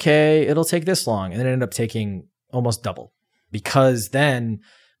 okay, it'll take this long. And it ended up taking almost double. Because then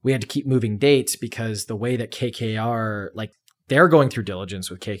we had to keep moving dates because the way that KKR, like they're going through diligence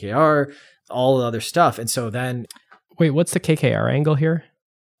with KKR, all the other stuff. And so then. Wait, what's the KKR angle here?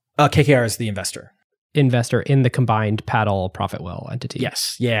 KKR is the investor. Investor in the combined Paddle ProfitWell entity.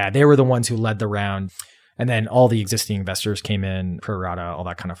 Yes. Yeah. They were the ones who led the round. And then all the existing investors came in, pro rata, all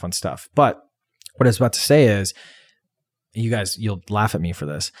that kind of fun stuff. But what I was about to say is, you guys, you'll laugh at me for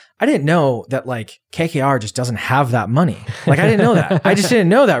this. I didn't know that like KKR just doesn't have that money. Like I didn't know that. I just didn't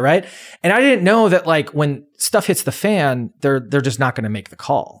know that, right? And I didn't know that like when stuff hits the fan, they're just not going to make the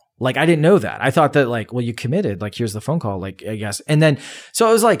call. Like I didn't know that. I thought that like, well, you committed, like here's the phone call, like I guess. And then, so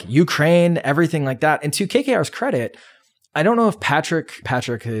it was like Ukraine, everything like that. And to KKR's credit, I don't know if Patrick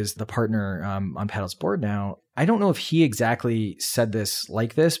is the partner on Paddle's board now. I don't know if he exactly said this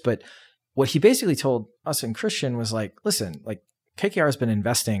like this, but what he basically told us and Christian was like, listen, like KKR has been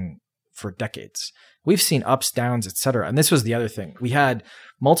investing for decades. We've seen ups, downs, et cetera. And this was the other thing. We had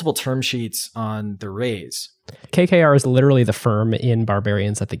multiple term sheets on the raise. KKR is literally the firm in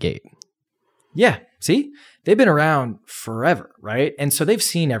Barbarians at the Gate. Yeah. See, they've been around forever, right? And so they've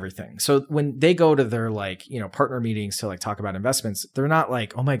seen everything. So when they go to their like, partner meetings to like talk about investments, they're not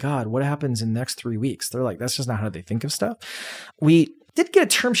like, oh my God, what happens in the next 3 weeks? They're like, that's just not how they think of stuff. We did get a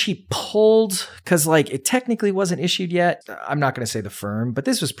term sheet pulled because like it technically wasn't issued yet. I'm not going to say the firm, but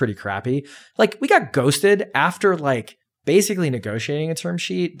this was pretty crappy. Like we got ghosted after like basically negotiating a term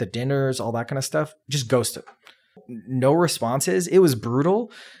sheet, the dinners, all that kind of stuff, just ghosted. No responses. It was brutal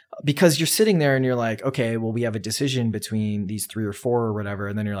because you're sitting there and you're like, okay, well, we have a decision between these 3 or 4 or whatever.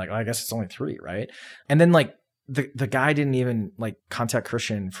 And then you're like, well, I guess it's only 3, right? And then like the guy didn't even like contact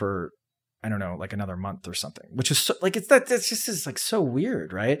Christian for, I don't know, like another month or something, which is so, like, that's just like so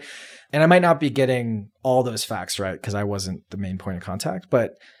weird. Right. And I might not be getting all those facts right, because I wasn't the main point of contact,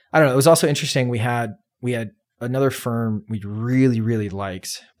 but I don't know. It was also interesting. We had another firm we really, really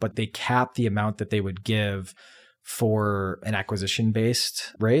liked, but they capped the amount that they would give for an acquisition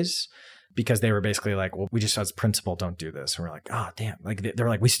based raise. because they were basically like, well, we just as principle don't do this. And we're like, oh, damn. Like they're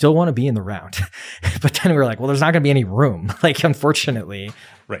like, we still want to be in the round. But then we're like, well, there's not going to be any room. Like, unfortunately.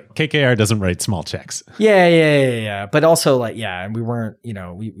 Right. KKR doesn't write small checks. Yeah. But also like, yeah, and we weren't,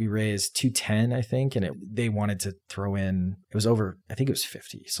 we raised 210, I think. And they wanted to throw in, it was over, I think it was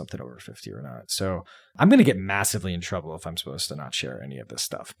 50, something over 50 or not. So I'm going to get massively in trouble if I'm supposed to not share any of this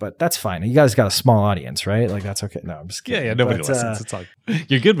stuff, but that's fine. You guys got a small audience, right? Like that's okay. No, I'm just kidding. Yeah. Nobody listens. It's all,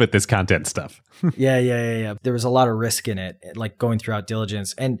 you're good with this content stuff. Yeah. There was a lot of risk in it, like going throughout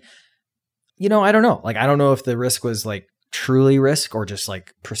diligence. And, I don't know. Like, I don't know if the risk was like truly risk or just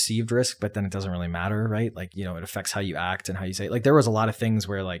like perceived risk, but then it doesn't really matter, right? Like, it affects how you act and how you say it. Like there was a lot of things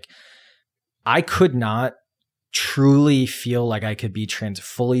where like I could not truly feel like I could be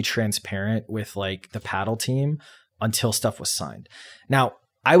fully transparent with like the paddle team until stuff was signed. Now,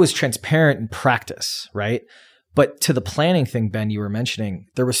 I was transparent in practice, right? But to the planning thing, Ben, you were mentioning,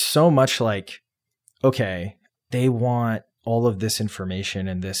 there was so much like, okay, they want all of this information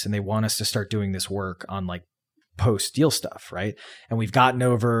and they want us to start doing this work on like post deal stuff, right? And we've gotten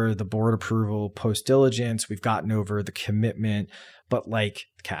over the board approval, post diligence, we've gotten over the commitment, but like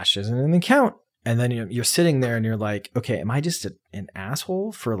cash isn't in the account. And then you're sitting there and you're like, okay, am I just an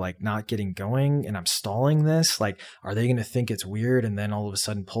asshole for like not getting going and I'm stalling this? Like, are they going to think it's weird? And then all of a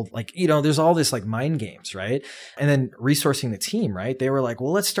sudden pull, like, there's all this like mind games, right? And then resourcing the team, right? They were like,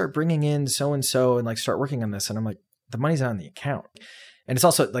 well, let's start bringing in so-and-so and like start working on this. And I'm like, the money's not in the account. And it's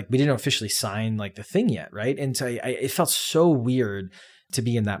also like, we didn't officially sign like the thing yet, right? And so it felt so weird to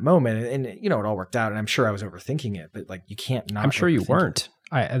be in that moment. And it all worked out. And I'm sure I was overthinking it, but like, you can't not. I'm sure you weren't.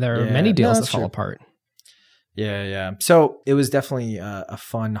 There are many deals that fall apart. Yeah. So it was definitely a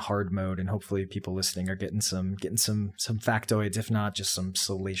fun hard mode, and hopefully people listening are getting some factoids, if not just some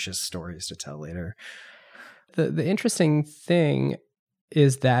salacious stories to tell later. The interesting thing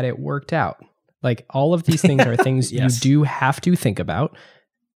is that it worked out. Like all of these things are things yes. You do have to think about,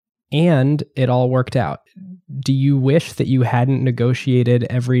 and it all worked out. Do you wish that you hadn't negotiated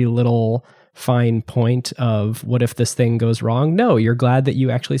every little fine point of what if this thing goes wrong? No, you're glad that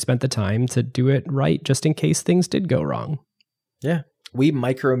you actually spent the time to do it right just in case things did go wrong. Yeah. We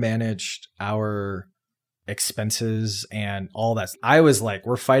micromanaged our expenses and all that. I was like,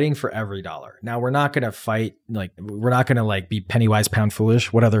 we're fighting for every dollar. Now we're not going to fight, like, we're not going to like be penny wise, pound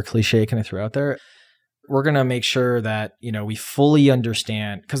foolish. What other cliche can I throw out there? We're going to make sure that, we fully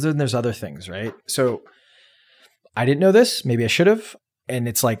understand, because then there's other things, right? So I didn't know this. Maybe I should have. And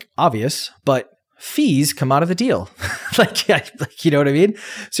it's like obvious, but fees come out of the deal. like, you know what I mean?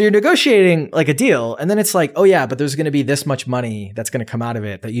 So you're negotiating like a deal, and then it's like, oh yeah, but there's going to be this much money that's going to come out of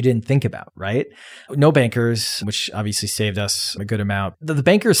it that you didn't think about, right? No bankers, which obviously saved us a good amount. The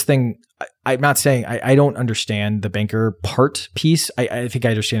bankers thing, I'm not saying I don't understand the banker part piece. I think I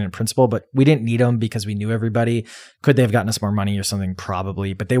understand it in principle, but we didn't need them because we knew everybody. Could they have gotten us more money or something?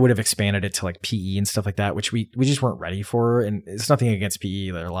 Probably, but they would have expanded it to like PE and stuff like that, which we just weren't ready for. And it's nothing against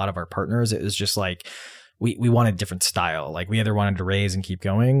PE. There are a lot of our partners. It was just like, we wanted different style. Like we either wanted to raise and keep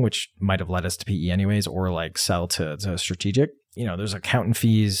going, which might have led us to PE anyways, or like sell to strategic. There's accountant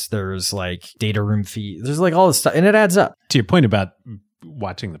fees, there's like data room fees, there's like all this stuff, and it adds up. To your point about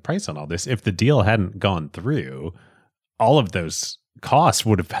watching the price on all this, if the deal hadn't gone through, all of those costs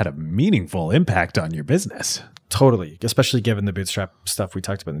would have had a meaningful impact on your business. Totally, especially given the bootstrap stuff we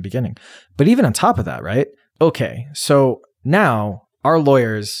talked about in the beginning. But even on top of that, right? Okay, so now our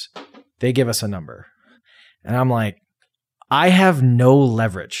lawyers, they give us a number. And I'm like, I have no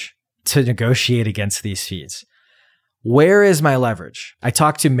leverage to negotiate against these fees. Where is my leverage? I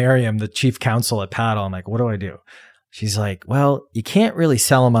talked to Miriam, the chief counsel at Paddle. I'm like, what do I do? She's like, well, you can't really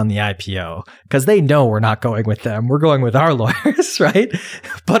sell them on the IPO because they know we're not going with them. We're going with our lawyers, right?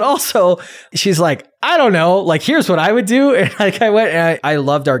 But also, she's like, I don't know. Like, here's what I would do. And like, I went and I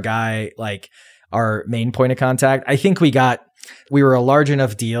loved our guy, like our main point of contact. I think we were a large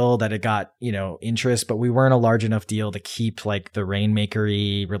enough deal that it got, interest, but we weren't a large enough deal to keep like the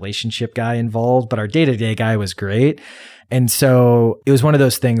rainmakery relationship guy involved, but our day-to-day guy was great. And so it was one of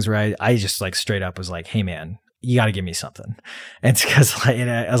those things where I just like straight up was like, hey man, you got to give me something. And it's because like,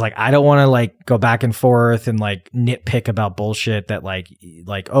 I was like, I don't want to like go back and forth and like nitpick about bullshit that like,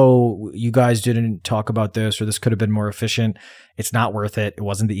 oh, you guys didn't talk about this, or this could have been more efficient. It's not worth it. It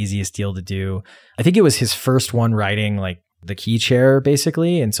wasn't the easiest deal to do. I think it was his first one writing like the key chair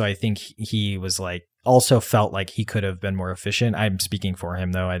basically. And so I think he was like, also felt like he could have been more efficient. I'm speaking for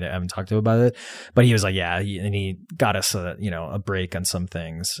him though. I haven't talked to him about it, but he was like, yeah, and he got us a break on some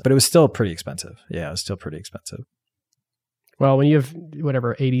things, but it was still pretty expensive. Yeah, it was still pretty expensive. Well, when you have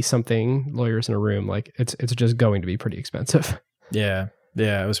 80 something lawyers in a room, like it's just going to be pretty expensive. Yeah.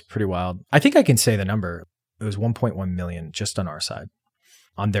 Yeah, it was pretty wild. I think I can say the number. It was 1.1 million just on our side.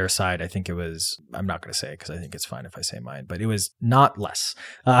 On their side, I think it was, I'm not going to say it because I think it's fine if I say mine, but it was not less.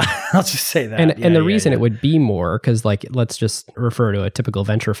 I'll just say that. And the reason it would be more, because like, let's just refer to a typical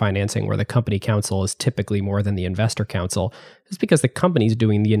venture financing where the company counsel is typically more than the investor counsel, is because the company's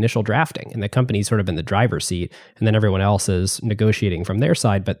doing the initial drafting and the company's sort of in the driver's seat, and then everyone else is negotiating from their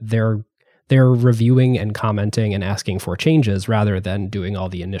side, but they're reviewing and commenting and asking for changes rather than doing all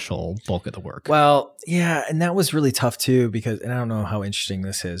the initial bulk of the work. Well, yeah. And that was really tough too, because, and I don't know how interesting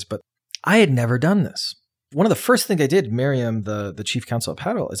this is, but I had never done this. One of the first things I did, Miriam, the chief counsel at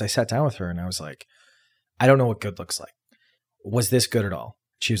Paddle, is I sat down with her and I was like, I don't know what good looks like. Was this good at all?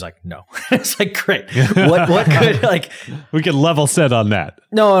 She was like, no. It's like, great. What could, like, we could level set on that.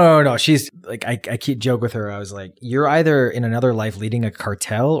 No. She's like, I keep joke with her. I was like, you're either in another life leading a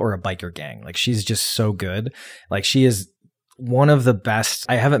cartel or a biker gang. Like, she's just so good. Like, she is one of the best.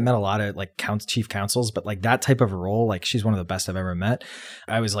 I haven't met a lot of like chief counsels, but like that type of a role, like she's one of the best I've ever met.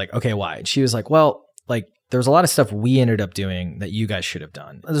 I was like, okay, why? And she was like, well, like, there's a lot of stuff we ended up doing that you guys should have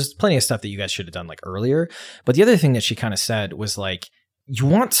done. There's plenty of stuff that you guys should have done like earlier. But the other thing that she kind of said was like, you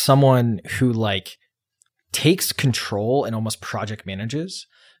want someone who like takes control and almost project manages,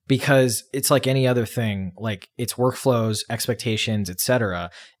 because it's like any other thing, like it's workflows, expectations, etc.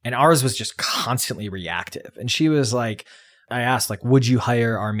 And ours was just constantly reactive. And she was like, I asked like, would you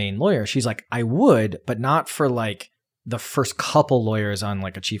hire our main lawyer? She's like, I would, but not for like the first couple lawyers on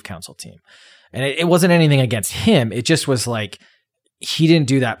like a chief counsel team. And it wasn't anything against him. It just was like, he didn't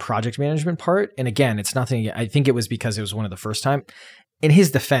do that project management part. And again, it's nothing. I think it was because it was one of the first time. In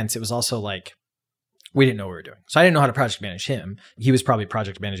his defense, it was also like, we didn't know what we were doing. So I didn't know how to project manage him. He was probably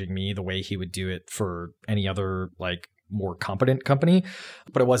project managing me the way he would do it for any other like more competent company.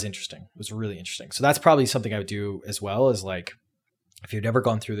 But it was interesting. It was really interesting. So that's probably something I would do as well, is like, if you've never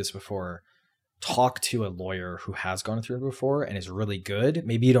gone through this before, talk to a lawyer who has gone through it before and is really good.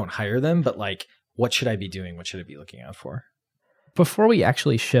 Maybe you don't hire them, but like, what should I be doing? What should I be looking out for? Before we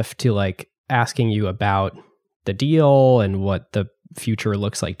actually shift to like asking you about the deal and what the future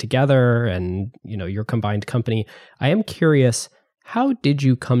looks like together and, you know, your combined company, I am curious, how did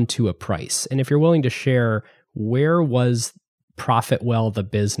you come to a price? And if you're willing to share, where was ProfitWell the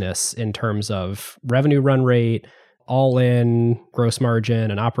business in terms of revenue run rate, all in gross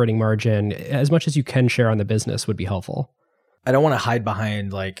margin and operating margin? As much as you can share on the business would be helpful. I don't want to hide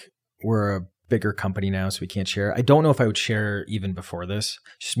behind like, we're a bigger company now, so we can't share. I don't know if I would share even before this.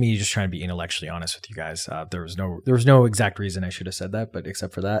 Just me just trying to be intellectually honest with you guys. There was no exact reason I should have said that, but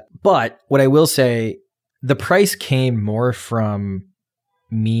except for that. But what I will say, the price came more from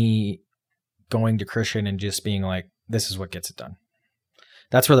me going to Christian and just being like, this is what gets it done.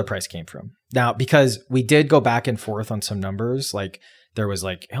 That's where the price came from. Now, because we did go back and forth on some numbers, like there was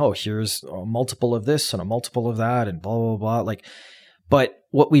like, oh, here's a multiple of this and a multiple of that and blah, blah, blah. Like, but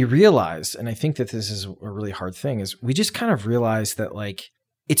what we realized, and I think that this is a really hard thing, is we just kind of realized that like,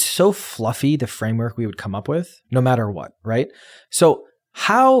 it's so fluffy, the framework we would come up with, no matter what, right? So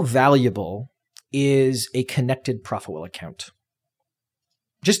how valuable is a connected ProfitWell account?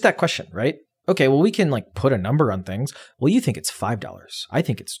 Just that question, right? Okay, well, we can like put a number on things. Well, you think it's $5. I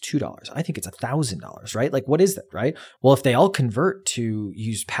think it's $2. I think it's $1,000, right? Like, what is that, right? Well, if they all convert to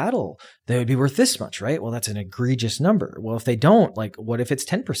use Paddle, they would be worth this much, right? Well, that's an egregious number. Well, if they don't, like, what if it's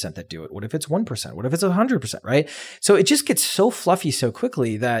 10% that do it? What if it's 1%? What if it's 100%, right? So it just gets so fluffy so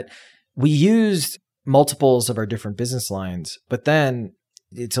quickly that we used multiples of our different business lines, but then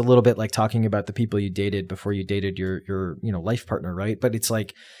it's a little bit like talking about the people you dated before you dated your life partner, right? But it's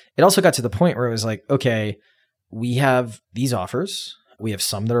like, it also got to the point where it was like, okay, we have these offers. We have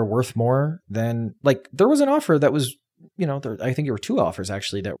some that are worth more than, like, there was an offer that was, I think there were two offers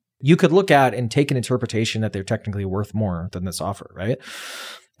actually that you could look at and take an interpretation that they're technically worth more than this offer, right?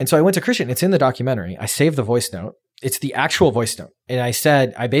 And so I went to Christian. It's in the documentary. I saved the voice note. It's the actual voice note. And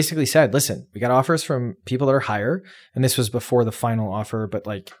I basically said, listen, we got offers from people that are higher. And this was before the final offer, but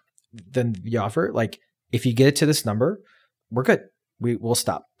like then the offer, like if you get it to this number, we're good. We'll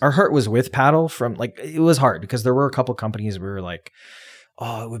stop. Our heart was with Paddle from like, it was hard because there were a couple companies we were like,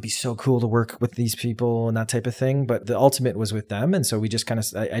 oh, it would be so cool to work with these people and that type of thing. But the ultimate was with them. And so I just kind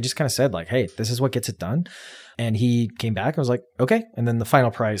of said like, hey, this is what gets it done. And he came back and was like, okay. And then the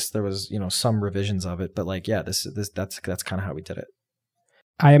final price, there was, some revisions of it, but like, yeah, that's kind of how we did it.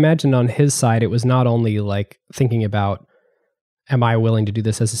 I imagine on his side, it was not only like thinking about, am I willing to do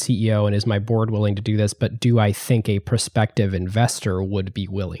this as a CEO and is my board willing to do this, but do I think a prospective investor would be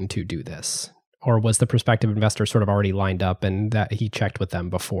willing to do this? Or was the prospective investor sort of already lined up and that he checked with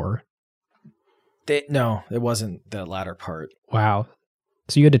them before? No, it wasn't the latter part. Wow.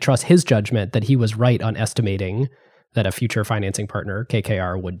 So you had to trust his judgment that he was right on estimating that a future financing partner,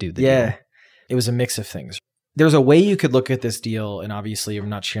 KKR, would do the deal. It was a mix of things. There's a way you could look at this deal, and obviously I'm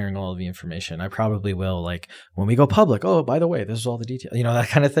not sharing all of the information. I probably will, like when we go public, oh, by the way, this is all the detail, that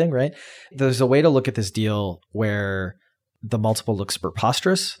kind of thing, right? There's a way to look at this deal where the multiple looks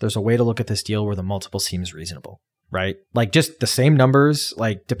preposterous. There's a way to look at this deal where the multiple seems reasonable, right? Like just the same numbers,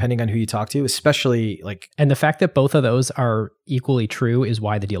 like depending on who you talk to, especially like... And the fact that both of those are equally true is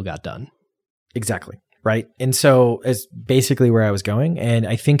why the deal got done. Exactly, right? And so it's basically where I was going. And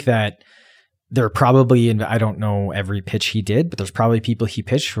I think that there are probably, and I don't know every pitch he did, but there's probably people he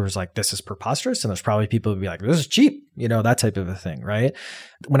pitched who was like, this is preposterous. And there's probably people who'd be like, this is cheap, that type of a thing, right?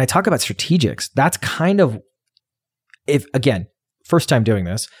 When I talk about strategics, that's kind of, if again, first time doing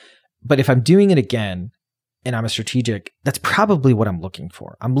this, but if I'm doing it again and I'm a strategic, that's probably what I'm looking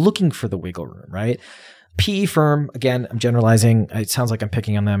for. I'm looking for the wiggle room, right? PE firm, again, I'm generalizing. It sounds like I'm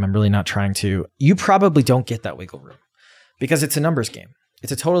picking on them. I'm really not trying to. You probably don't get that wiggle room because it's a numbers game.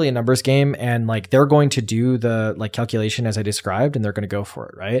 It's totally a numbers game, and like they're going to do the like calculation as I described, and they're going to go for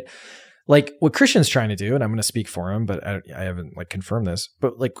it, right? Like what Christian's trying to do, and I'm going to speak for him, but I haven't like confirmed this.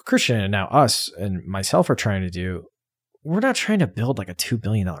 But like Christian and now us and myself are trying to do, we're not trying to build like a $2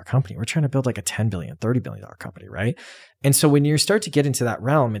 billion company. We're trying to build like a $10 billion, $30 billion company, right? And so when you start to get into that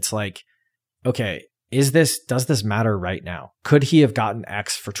realm, it's like, okay, does this matter right now? Could he have gotten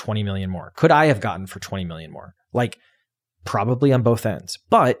X for 20 million more? Could I have gotten for 20 million more? Like, probably on both ends,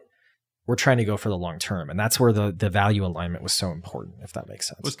 but we're trying to go for the long term. And that's where the value alignment was so important, if that makes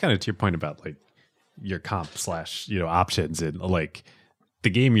sense. It was kind of to your point about like your comp / options, and like the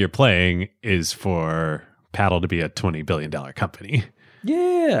game you're playing is for Paddle to be a $20 billion company.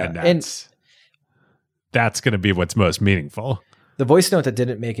 Yeah. And that's going to be what's most meaningful. The voice note that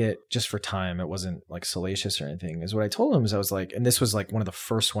didn't make it just for time, it wasn't like salacious or anything, is what I told him is I was like, and this was like one of the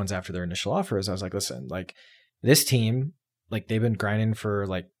first ones after their initial offers, I was like, listen, like this team, like they've been grinding for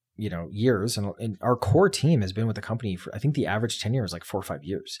like, years, and our core team has been with the company for, I think the average tenure is like 4 or 5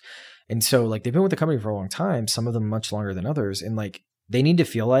 years. And so like they've been with the company for a long time, some of them much longer than others. And like, they need to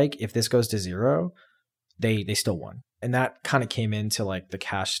feel like if this goes to zero, they still won. And that kind of came into like the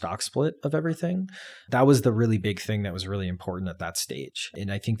cash stock split of everything. That was the really big thing that was really important at that stage.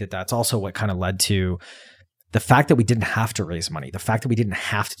 And I think that that's also what kind of led to the fact that we didn't have to raise money. The fact that we didn't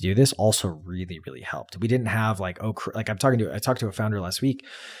have to do this also really, really helped. We didn't have like, I talked to a founder last week.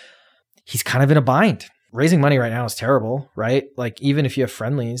 He's kind of in a bind. Raising money right now is terrible, right? Like even if you have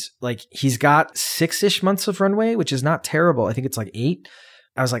friendlies, like he's got 6-ish months of runway, which is not terrible. I think it's like 8.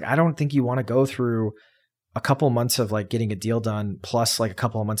 I was like, I don't think you want to go through a couple months of like getting a deal done plus like a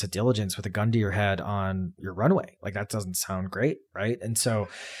couple of months of diligence with a gun to your head on your runway. Like that doesn't sound great, right? And so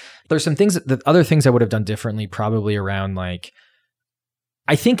there's some things, the other things I would have done differently probably around like,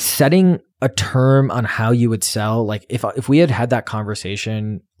 I think setting a term on how you would sell, like if we had that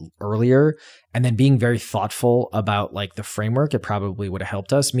conversation earlier and then being very thoughtful about like the framework, it probably would have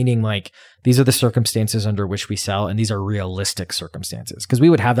helped us, meaning like these are the circumstances under which we sell and these are realistic circumstances. Because we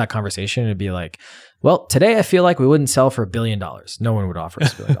would have that conversation and it'd be like, well, today I feel like we wouldn't sell for $1 billion. No one would offer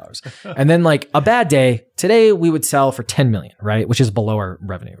us $1 billion. And then like a bad day, today we would sell for 10 million, right? Which is below our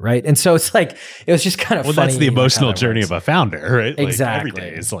revenue, right? And so it's like, it was just kind of funny. Well, that's the emotional journey of a founder, right? Exactly. Like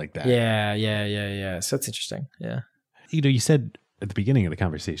every day is like that. Yeah. So it's interesting. Yeah. You said at the beginning of the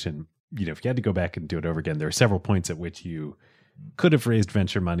conversation, if you had to go back and do it over again, there are several points at which you could have raised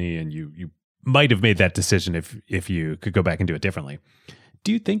venture money and you might have made that decision if you could go back and do it differently.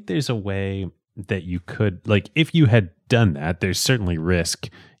 Do you think there's a way that you could, like, if you had done that, there's certainly risk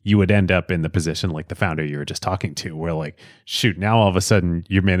you would end up in the position like the founder you were just talking to, where like, shoot, now all of a sudden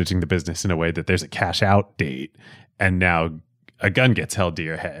you're managing the business in a way that there's a cash out date and now a gun gets held to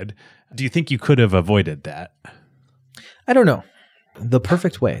your head. Do you think you could have avoided that? I don't know. The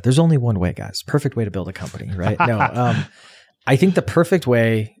perfect way. There's only one way, guys. Perfect way to build a company, right? No, I think the perfect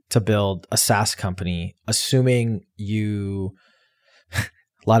way to build a SaaS company, assuming a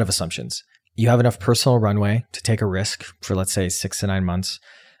lot of assumptions. You have enough personal runway to take a risk for, let's say, 6 to 9 months,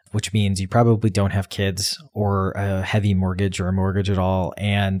 which means you probably don't have kids or a heavy mortgage or a mortgage at all.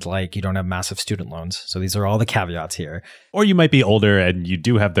 And like, you don't have massive student loans. So these are all the caveats here. Or you might be older and you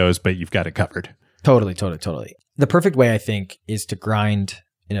do have those, but you've got it covered. Totally. The perfect way, I think, is to grind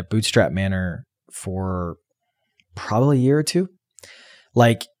in a bootstrap manner for probably a year or two.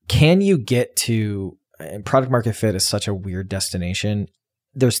 Like, can you get to, and product market fit is such a weird destination.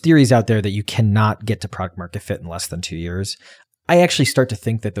 There's theories out there that you cannot get to product market fit in less than 2 years. I actually start to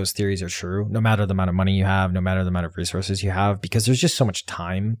think that those theories are true, no matter the amount of money you have, no matter the amount of resources you have, because there's just so much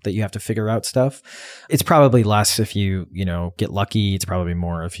time that you have to figure out stuff. It's probably less if you get lucky. It's probably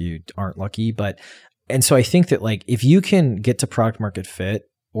more if you aren't lucky. And so I think that like, if you can get to product market fit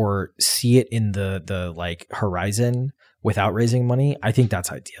or see it in the like horizon without raising money, I think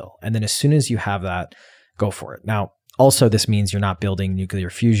that's ideal. And then as soon as you have that, go for it. Now, also, this means you're not building nuclear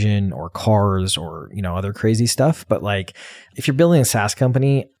fusion or cars or, other crazy stuff. But like, if you're building a SaaS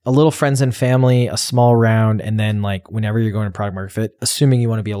company, a little friends and family, a small round, and then like whenever you're going to product market fit, assuming you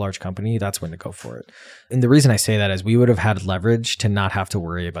want to be a large company, that's when to go for it. And the reason I say that is we would have had leverage to not have to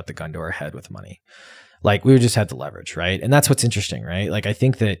worry about the gun to our head with money. Like we would just have the leverage, right? And that's what's interesting, right? Like I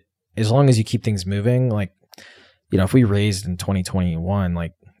think that as long as you keep things moving, like, if we raised in 2021,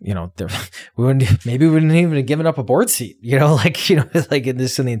 like, we wouldn't even have given up a board seat, like in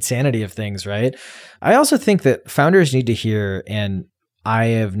the insanity of things, right? I also think that founders need to hear, and I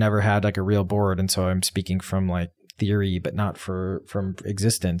have never had like a real board. And so I'm speaking from like theory, but not from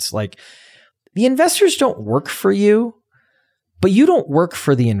existence. Like the investors don't work for you, but you don't work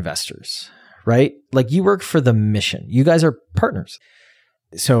for the investors, right? Like you work for the mission. You guys are partners.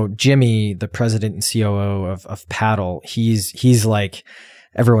 So Jimmy, the president and COO of Paddle, he's like,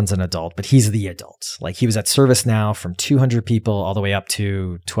 everyone's an adult, but he's the adult. Like he was at ServiceNow from 200 people all the way up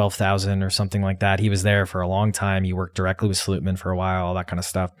to 12,000 or something like that. He was there for a long time. He worked directly with Slootman for a while, all that kind of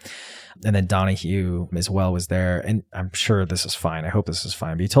stuff. And then Donahue as well was there. And I'm sure this is fine. I hope this is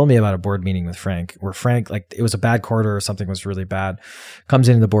fine. But he told me about a board meeting with Frank where Frank, like it was a bad quarter or something was really bad, comes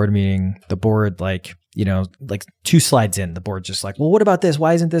into the board meeting, the board like 2 slides in, the board just like, well, what about this?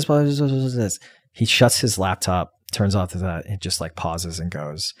 Why isn't this? What is this? He shuts his laptop, turns off that, and just like pauses and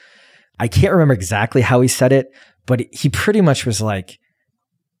goes, I can't remember exactly how he said it, but he pretty much was like,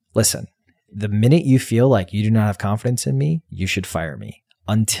 listen, the minute you feel like you do not have confidence in me, you should fire me.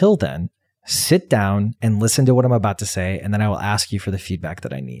 Until then, sit down and listen to what I'm about to say, and then I will ask you for the feedback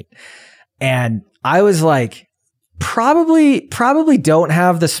that I need. And I was like, probably don't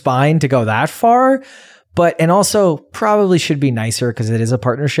have the spine to go that far, and also probably should be nicer because it is a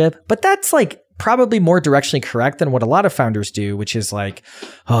partnership. But that's like probably more directionally correct than what a lot of founders do, which is like,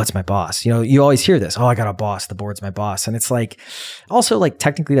 oh, it's my boss. You always hear this. Oh, I got a boss. The board's my boss. And it's like, also like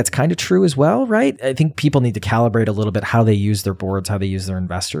technically that's kind of true as well, right? I think people need to calibrate a little bit how they use their boards, how they use their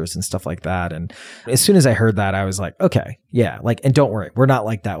investors and stuff like that. And as soon as I heard that, I was like, okay, yeah. Like, and don't worry, we're not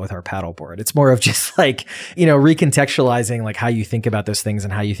like that with our paddle board. It's more of just like, recontextualizing like how you think about those things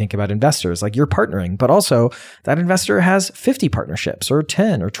and how you think about investors. Like you're partnering, but also that investor has 50 partnerships or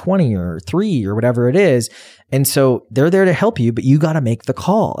 10 or 20 or 3 or whatever it is. And so they're there to help you, but you got to make the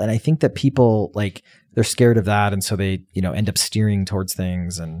call. And I think that people like, they're scared of that. And so they, end up steering towards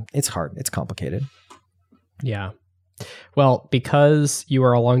things, and it's hard. It's complicated. Yeah. Well, because you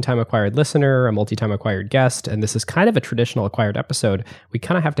are a long-time acquired listener, a multi-time acquired guest, and this is kind of a traditional acquired episode, we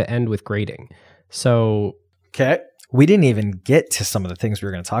kind of have to end with grading. So, okay. We didn't even get to some of the things we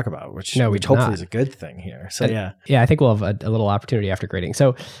were going to talk about, which hopefully is a good thing here. So yeah, I think we'll have a little opportunity after grading.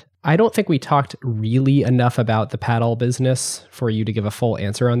 So I don't think we talked really enough about the paddle business for you to give a full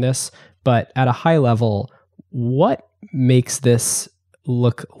answer on this, but at a high level, what makes this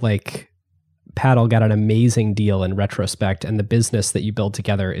look like Paddle got an amazing deal in retrospect, and the business that you build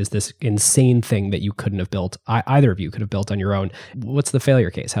together is this insane thing that you couldn't have built, either of you could have built on your own? What's the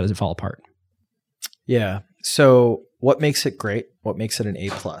failure case? How does it fall apart? Yeah. So what makes it great? What makes it an A+?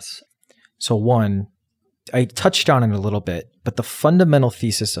 So one, I touched on it a little bit, but the fundamental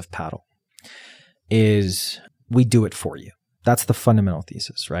thesis of Paddle is we do it for you. That's the fundamental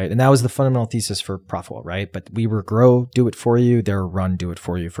thesis, right? And that was the fundamental thesis for ProfitWell, right? But we were grow, do it for you. They're run, do it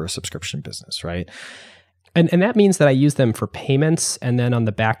for you for a subscription business, right? And that means that I use them for payments, and then on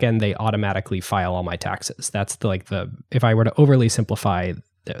the back end, they automatically file all my taxes. That's if I were to overly simplify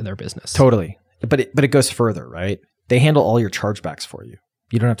their business. Totally. But it goes further, right? They handle all your chargebacks for you.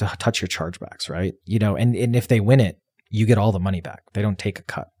 You don't have to touch your chargebacks, right? And if they win it, you get all the money back. They don't take a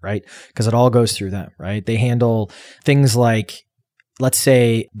cut, right? Because it all goes through them, right? They handle things like, let's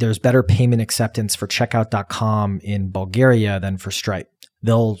say there's better payment acceptance for checkout.com in Bulgaria than for Stripe.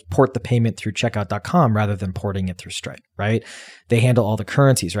 They'll port the payment through checkout.com rather than porting it through Stripe, right? They handle all the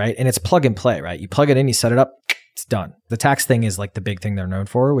currencies, right? And it's plug and play, right? You plug it in, you set it up, it's done. The tax thing is like the big thing they're known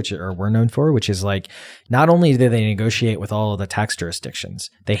for, we're known for, which is like, not only do they negotiate with all of the tax jurisdictions,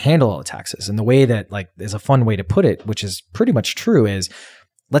 they handle all the taxes. And the way that like is a fun way to put it, which is pretty much true, is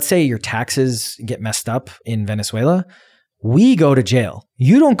let's say your taxes get messed up in Venezuela. We go to jail.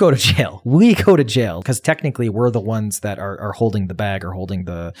 You don't go to jail. We go to jail because technically we're the ones that are holding the bag or holding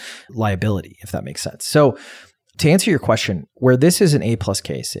the liability, if that makes sense. So to answer your question, where this is an A+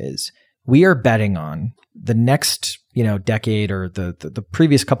 case is we are betting on the next, decade or the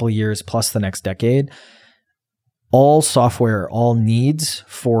previous couple of years plus the next decade, all software, all needs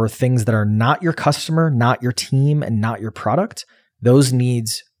for things that are not your customer, not your team, and not your product, those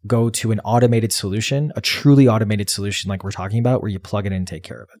needs go to an automated solution, a truly automated solution like we're talking about, where you plug it in and take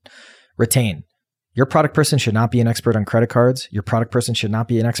care of it. Retain. Your product person should not be an expert on credit cards. Your product person should not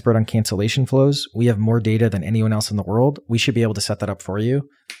be an expert on cancellation flows. We have more data than anyone else in the world. We should be able to set that up for you.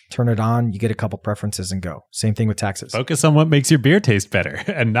 Turn it on, you get a couple preferences and go. Same thing with taxes. Focus on what makes your beer taste better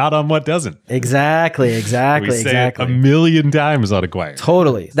and not on what doesn't. Exactly. We say it a million times on Acquire.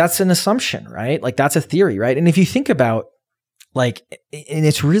 Totally. That's an assumption, right? Like that's a theory, right? And if you think about and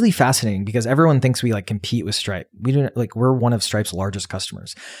it's really fascinating because everyone thinks we compete with Stripe. We don't we're one of Stripe's largest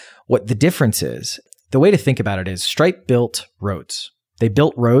customers. What the difference is, the way to think about it is Stripe built roads. They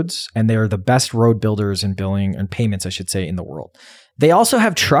built roads and they are the best road builders in billing and payments, I should say, in the world. They also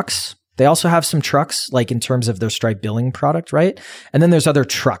have trucks. They also have some trucks, in terms of their Stripe billing product, right? And then there's other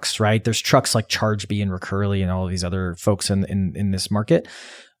trucks, right? There's trucks like ChargeBee and Recurly and all of these other folks in this market.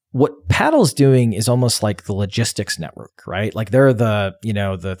 What Paddle's doing is almost like the logistics network, right? They're the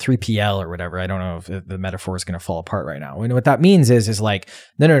 3PL or whatever. I don't know if the metaphor is going to fall apart right now. And what that means is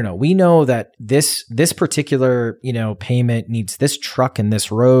no. We know that this particular, payment needs this truck and this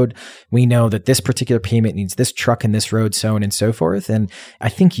road. We know that this particular payment needs this truck and this road, so on and so forth. And I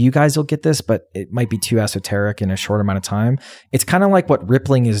think you guys will get this, but it might be too esoteric in a short amount of time. It's kind of like what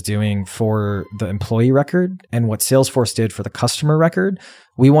Rippling is doing for the employee record and what Salesforce did for the customer record.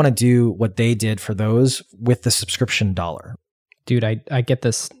 We want to do what they did for those with the subscription dollar. Dude, I get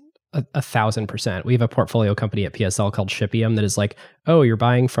this 1,000%. We have a portfolio company at PSL called Shipium that is oh, you're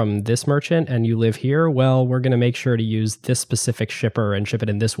buying from this merchant and you live here? Well, we're going to make sure to use this specific shipper and ship it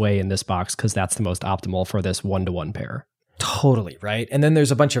in this way in this box because that's the most optimal for this one-to-one pair. Totally, right? And then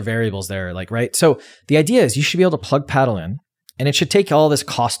there's a bunch of variables there, right? So the idea is you should be able to plug Paddle in. And it should take all this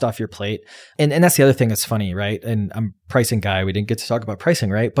cost off your plate. And that's the other thing that's funny, right? And I'm a pricing guy. We didn't get to talk about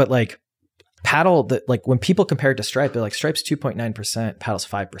pricing, right? But Paddle, when people compare it to Stripe, they're Stripe's 2.9%, Paddle's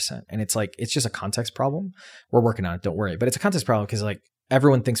 5%. And it's just a context problem. We're working on it, don't worry. But it's a context problem because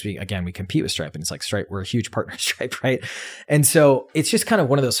everyone thinks we compete with Stripe, and it's Stripe, we're a huge partner of Stripe, right? And so it's just kind of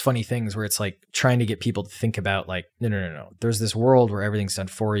one of those funny things where it's trying to get people to think about no. There's this world where everything's done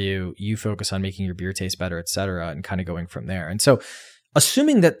for you. You focus on making your beer taste better, et cetera, and kind of going from there. And so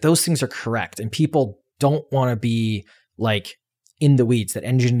assuming that those things are correct and people don't want to be in the weeds, that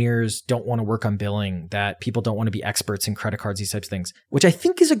engineers don't want to work on billing, that people don't want to be experts in credit cards, these types of things, which I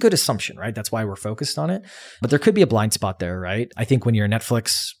think is a good assumption, right? That's why we're focused on it. But there could be a blind spot there, right? I think when you're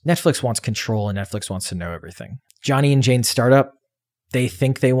Netflix wants control and Netflix wants to know everything. Johnny and Jane's startup, they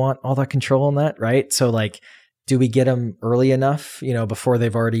think they want all that control on that, right? So do we get them early enough, before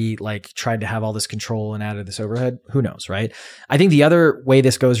they've already tried to have all this control and added this overhead? Who knows, right? I think the other way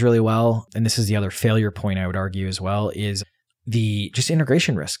this goes really well, and this is the other failure point I would argue as well, is the just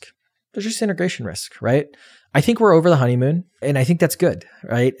integration risk. There's just integration risk, right? I think we're over the honeymoon and I think that's good,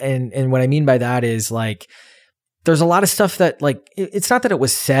 right? And what I mean by that is there's a lot of stuff that it's not that it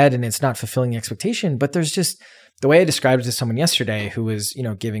was said and it's not fulfilling the expectation, but there's just the way I described it to someone yesterday who was,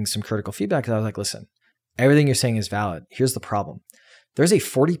 giving some critical feedback. I was listen, everything you're saying is valid. Here's the problem. There's a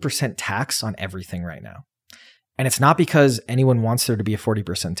 40% tax on everything right now. And it's not because anyone wants there to be a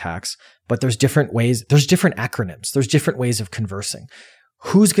 40% tax, but there's different ways, there's different acronyms, there's different ways of conversing.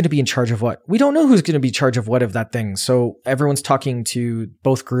 Who's going to be in charge of what? We don't know who's going to be in charge of what of that thing. So everyone's talking to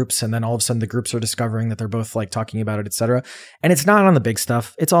both groups, and then all of a sudden the groups are discovering that they're both talking about it, et cetera. And it's not on the big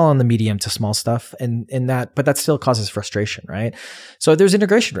stuff. It's all on the medium to small stuff. But that still causes frustration, right? So there's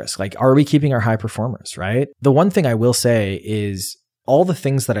integration risk. Are we keeping our high performers, right? The one thing I will say is all the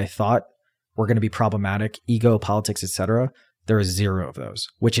things that I thought were going to be problematic, ego, politics, et cetera, there is zero of those,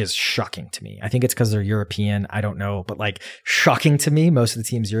 which is shocking to me. I think it's because they're European. I don't know, but shocking to me. Most of the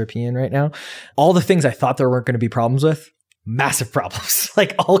team's European right now. All the things I thought there weren't going to be problems with, massive problems,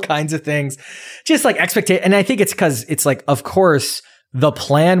 all kinds of things, just expectation. And I think it's because it's of course, the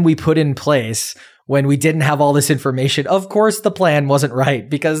plan we put in place when we didn't have all this information, of course the plan wasn't right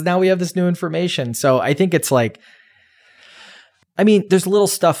because now we have this new information. So I think it's there's little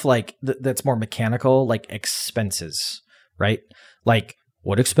stuff that's more mechanical, expenses, right?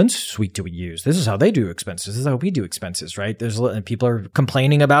 What expense suite do we use? This is how they do expenses. This is how we do expenses, right? And people are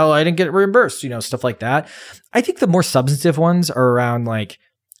complaining about, I didn't get reimbursed, stuff like that. I think the more substantive ones are around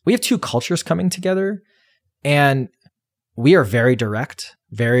we have two cultures coming together and we are very direct,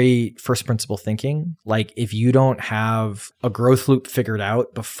 very first principle thinking. If you don't have a growth loop figured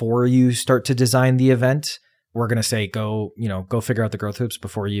out before you start to design the event, we're going to say, go figure out the growth hoops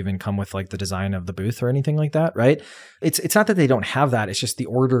before you even come with like the design of the booth or anything like that, right? It's not that they don't have that. It's just the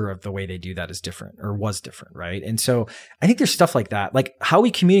order of the way they do that is different or was different, right? And so I think there's stuff like that, like how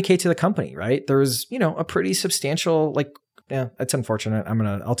we communicate to the company, right? There's, a pretty substantial, like, yeah, it's unfortunate.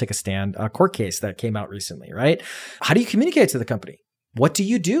 I'll take a stand, a court case that came out recently, right? How do you communicate to the company? What do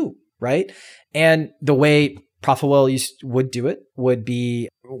you do, right? And the way ProfitWell would do it would be,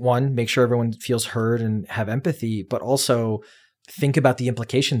 one, make sure everyone feels heard and have empathy, but also think about the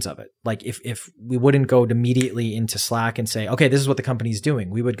implications of it. Like if we wouldn't go immediately into Slack and say, okay, this is what the company's doing.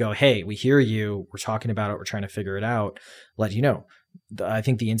 We would go, hey, we hear you. We're talking about it. We're trying to figure it out. Let you know. I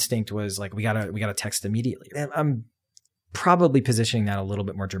think the instinct was like, we gotta text immediately. And I'm probably positioning that a little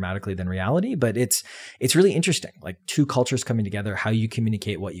bit more dramatically than reality, but it's really interesting. Like two cultures coming together, how you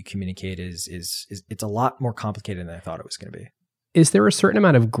communicate what you communicate is it's a lot more complicated than I thought it was going to be. Is there a certain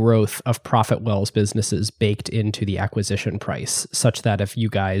amount of growth of ProfitWell's businesses baked into the acquisition price, such that if you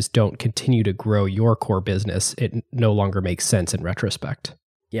guys don't continue to grow your core business, it no longer makes sense in retrospect?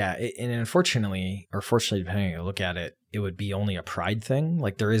 Yeah. And unfortunately, or fortunately, depending on how you look at it, it would be only a pride thing.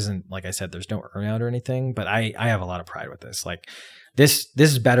 Like there isn't, like I said, there's no earnout or anything, but I have a lot of pride with this. Like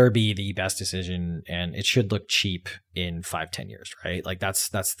this better be the best decision and it should look cheap in 5-10 years, right? Like that's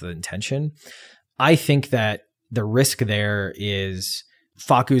the intention. I think that the risk there is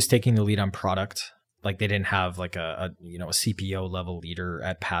Faku is taking the lead on product. Like they didn't have like a CPO level leader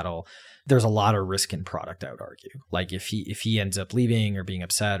at Paddle. There's a lot of risk in product, I would argue. Like if he ends up leaving or being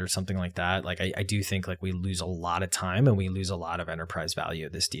upset or something like that, like I do think like we lose a lot of time and we lose a lot of enterprise value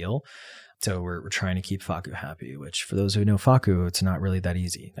of this deal. So we're trying to keep Faku happy, which for those who know Faku, it's not really that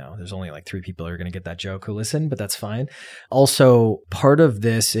easy. No, there's only like 3 people who are going to get that joke who listen, but that's fine. Also, part of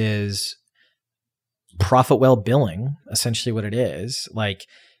this is ProfitWell billing, essentially what it is. Like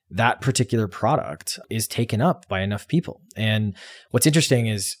that particular product is taken up by enough people. And what's interesting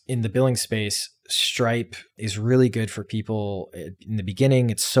is in the billing space, Stripe is really good for people in the beginning.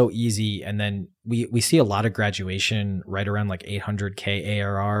 It's so easy. And then we see a lot of graduation right around like 800K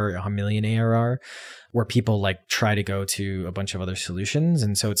ARR, 1 million ARR, where people like try to go to a bunch of other solutions.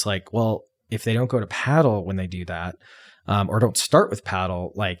 And so it's like, well, if they don't go to Paddle when they do that, or don't start with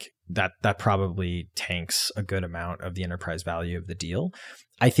Paddle, like that probably tanks a good amount of the enterprise value of the deal.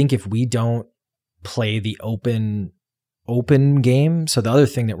 I think if we don't play the open game, so the other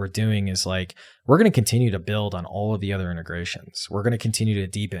thing that we're doing is like, we're going to continue to build on all of the other integrations. We're going to continue to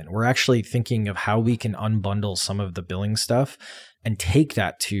deepen. We're actually thinking of how we can unbundle some of the billing stuff and take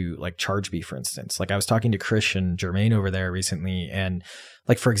that to like ChargeBee, for instance. Like I was talking to Krish and Jermaine over there recently. And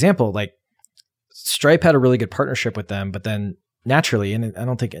like, for example, like Stripe had a really good partnership with them, but then naturally, and I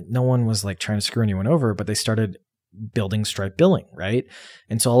don't think no one was like trying to screw anyone over, but they started building Stripe billing, right?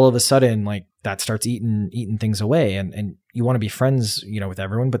 And so all of a sudden, like that starts eating things away, and you want to be friends, with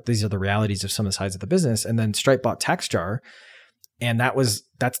everyone, but these are the realities of some of the sides of the business. And then Stripe bought TaxJar, and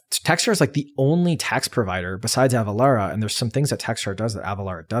TaxJar is like the only tax provider besides Avalara, and there's some things that TaxJar does that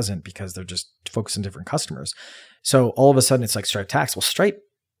Avalara doesn't because they're just focused on different customers. So all of a sudden, it's like Stripe Tax. Well, Stripe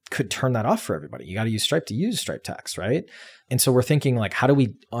could turn that off for everybody. You got to use Stripe to use Stripe Tax, right? And so we're thinking like, how do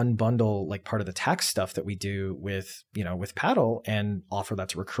we unbundle like part of the tax stuff that we do with Paddle and offer that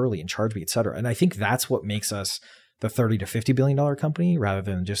to Recurly and ChargeBee, et cetera. And I think that's what makes us the $30 to $50 billion company rather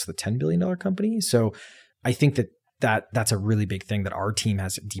than just the $10 billion company. So I think that's a really big thing that our team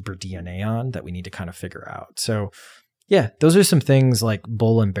has a deeper DNA on that we need to kind of figure out. So yeah, those are some things like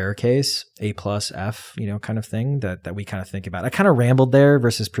bull and bear case, A plus F, kind of thing that we kind of think about. I kind of rambled there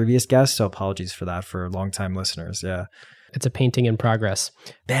versus previous guests, so apologies for that for longtime listeners. Yeah. It's a painting in progress.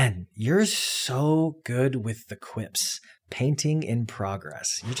 Ben, you're so good with the quips. Painting in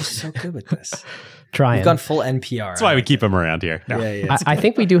progress. You're just so good with this. Trying. You've gone full NPR. That's why we keep them around here. No. Yeah, I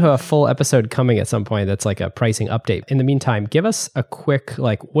think we do have a full episode coming at some point that's like a pricing update. In the meantime, give us a quick,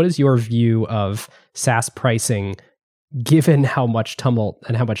 what is your view of SaaS pricing given how much tumult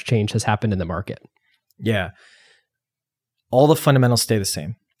and how much change has happened in the market? Yeah. All the fundamentals stay the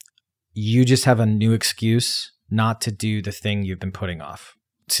same. You just have a new excuse not to do the thing you've been putting off.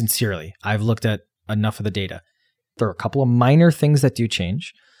 Sincerely, I've looked at enough of the data. There are a couple of minor things that do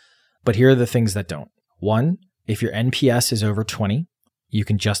change, but here are the things that don't. One, if your NPS is over 20, you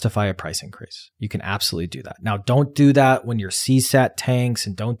can justify a price increase. You can absolutely do that. Now, don't do that when your CSAT tanks,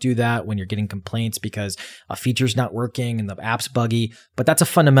 and don't do that when you're getting complaints because a feature's not working and the app's buggy. But that's a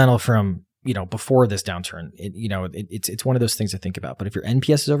fundamental from, before this downturn. It's one of those things to think about. But if your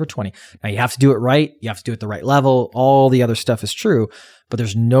NPS is over 20, now you have to do it right. You have to do it at the right level. All the other stuff is true, but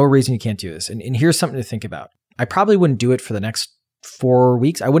there's no reason you can't do this. And here's something to think about. I probably wouldn't do it for the next 4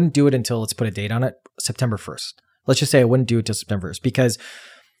 weeks. I wouldn't do it until, let's put a date on it, September 1st. Let's just say I wouldn't do it till September 1st, because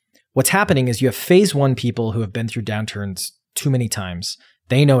what's happening is you have phase one people who have been through downturns too many times.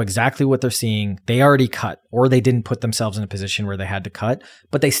 They know exactly what they're seeing. They already cut, or they didn't put themselves in a position where they had to cut,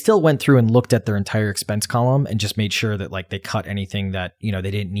 but they still went through and looked at their entire expense column and just made sure that like they cut anything that, you know,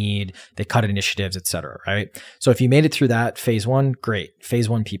 they didn't need. They cut initiatives, et cetera, right? So if you made it through that phase one, great. Phase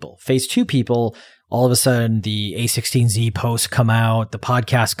one people. Phase two people, all of a sudden the A16Z posts come out, the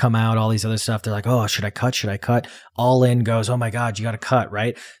podcasts come out, all these other stuff. They're like, oh, should I cut? Should I cut? All in goes, oh my God, you got to cut,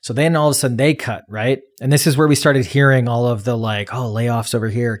 right? So then all of a sudden they cut, right? And this is where we started hearing all of the like, oh, layoffs over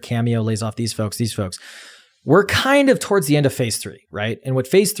here, Cameo lays off these folks. We're kind of towards the end of phase three, right? And what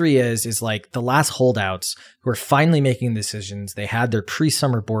phase three is like the last holdouts who are finally making decisions. They had their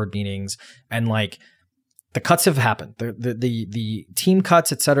pre-summer board meetings, and like the cuts have happened, the team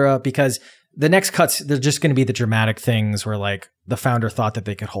cuts, et cetera, because the next cuts, they're just going to be the dramatic things where like the founder thought that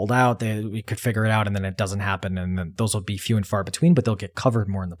they could hold out, we could figure it out, and then it doesn't happen. And then those will be few and far between, but they'll get covered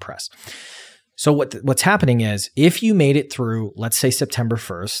more in the press. So what's happening is if you made it through, let's say September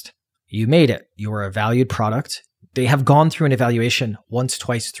 1st, you made it, you are a valued product. They have gone through an evaluation once,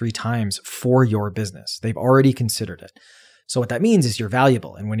 twice, 3 times for your business. They've already considered it. So what that means is you're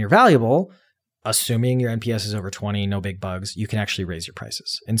valuable. And when you're valuable, assuming your NPS is over 20, no big bugs, you can actually raise your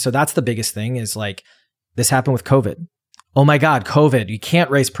prices. And so that's the biggest thing is like, this happened with COVID. Oh my God, COVID, you can't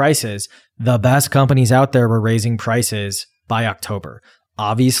raise prices. The best companies out there were raising prices by October.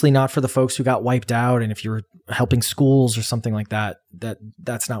 Obviously not for the folks who got wiped out. And if you're helping schools or something like that,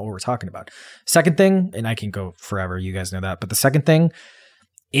 that's not what we're talking about. Second thing, and I can go forever, you guys know that. But the second thing,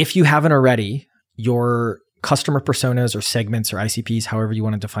 if you haven't already, your customer personas or segments or ICPs, however you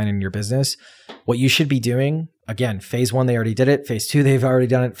want to define it in your business, what you should be doing, again, phase one, they already did it. Phase two, they've already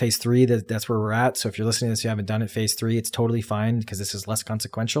done it. Phase three, that's where we're at. So if you're listening to this, you haven't done it, phase three, it's totally fine because this is less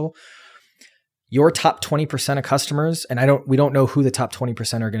consequential. Your top 20% of customers, and we don't know who the top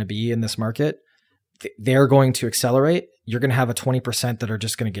 20% are going to be in this market. They're going to accelerate. You're going to have a 20% that are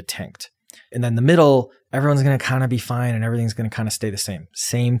just going to get tanked. And then the middle, everyone's going to kind of be fine and everything's going to kind of stay the same.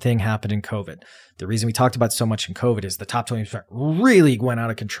 Same thing happened in COVID. The reason we talked about so much in COVID is the top 20% really went out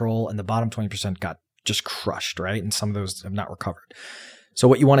of control and the bottom 20% got just crushed, right? And some of those have not recovered. So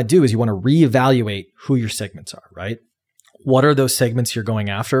what you want to do is you want to reevaluate who your segments are, right? What are those segments you're going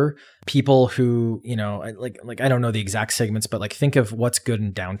after? People who, you know, like I don't know the exact segments, but like think of what's good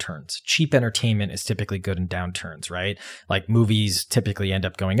in downturns. Cheap entertainment is typically good in downturns, right? Like movies typically end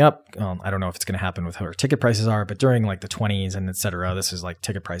up going up. I don't know if it's going to happen with how our ticket prices are, but during like the 20s and et cetera, this is like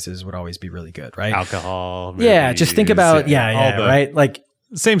ticket prices would always be really good, right? Alcohol. Movies, yeah. Just think about, right? Like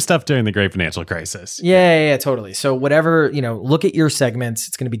same stuff during the great financial crisis. Yeah, totally. So whatever, you know, look at your segments.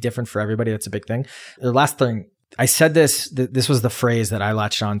 It's going to be different for everybody. That's a big thing. The last thing, I said this was the phrase that I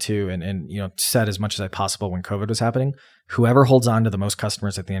latched onto and you know, said as much as I possible when COVID was happening. Whoever holds on to the most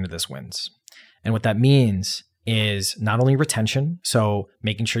customers at the end of this wins. And what that means is not only retention, so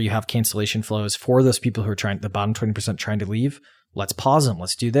making sure you have cancellation flows for those people who are the bottom 20% trying to leave. Let's pause them.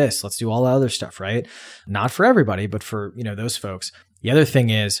 Let's do this. Let's do all the other stuff, right? Not for everybody, but for, you know, those folks. The other thing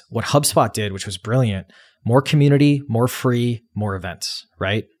is what HubSpot did, which was brilliant. More community, more free, more events,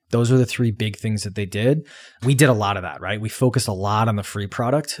 right? Those are the 3 big things that they did. We did a lot of that, right? We focused a lot on the free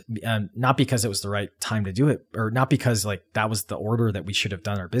product, not because it was the right time to do it, or not because like that was the order that we should have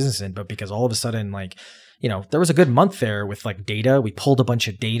done our business in, but because all of a sudden, like, you know, there was a good month there with like data. We pulled a bunch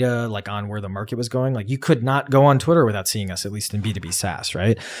of data like on where the market was going. Like you could not go on Twitter without seeing us, at least in B2B SaaS,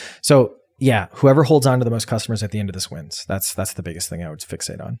 right? So yeah, whoever holds on to the most customers at the end of this wins. That's the biggest thing I would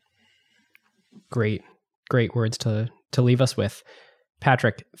fixate on. Great words to leave us with.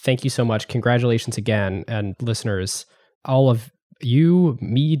 Patrick, thank you so much. Congratulations again. And listeners, all of you,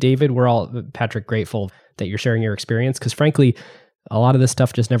 me, David, we're all, Patrick, grateful that you're sharing your experience because frankly, a lot of this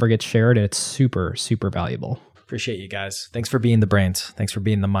stuff just never gets shared and it's super, super valuable. Appreciate you guys. Thanks for being the brains. Thanks for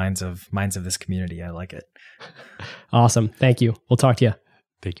being the minds of this community. I like it. Awesome. Thank you. We'll talk to you.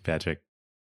 Thank you, Patrick.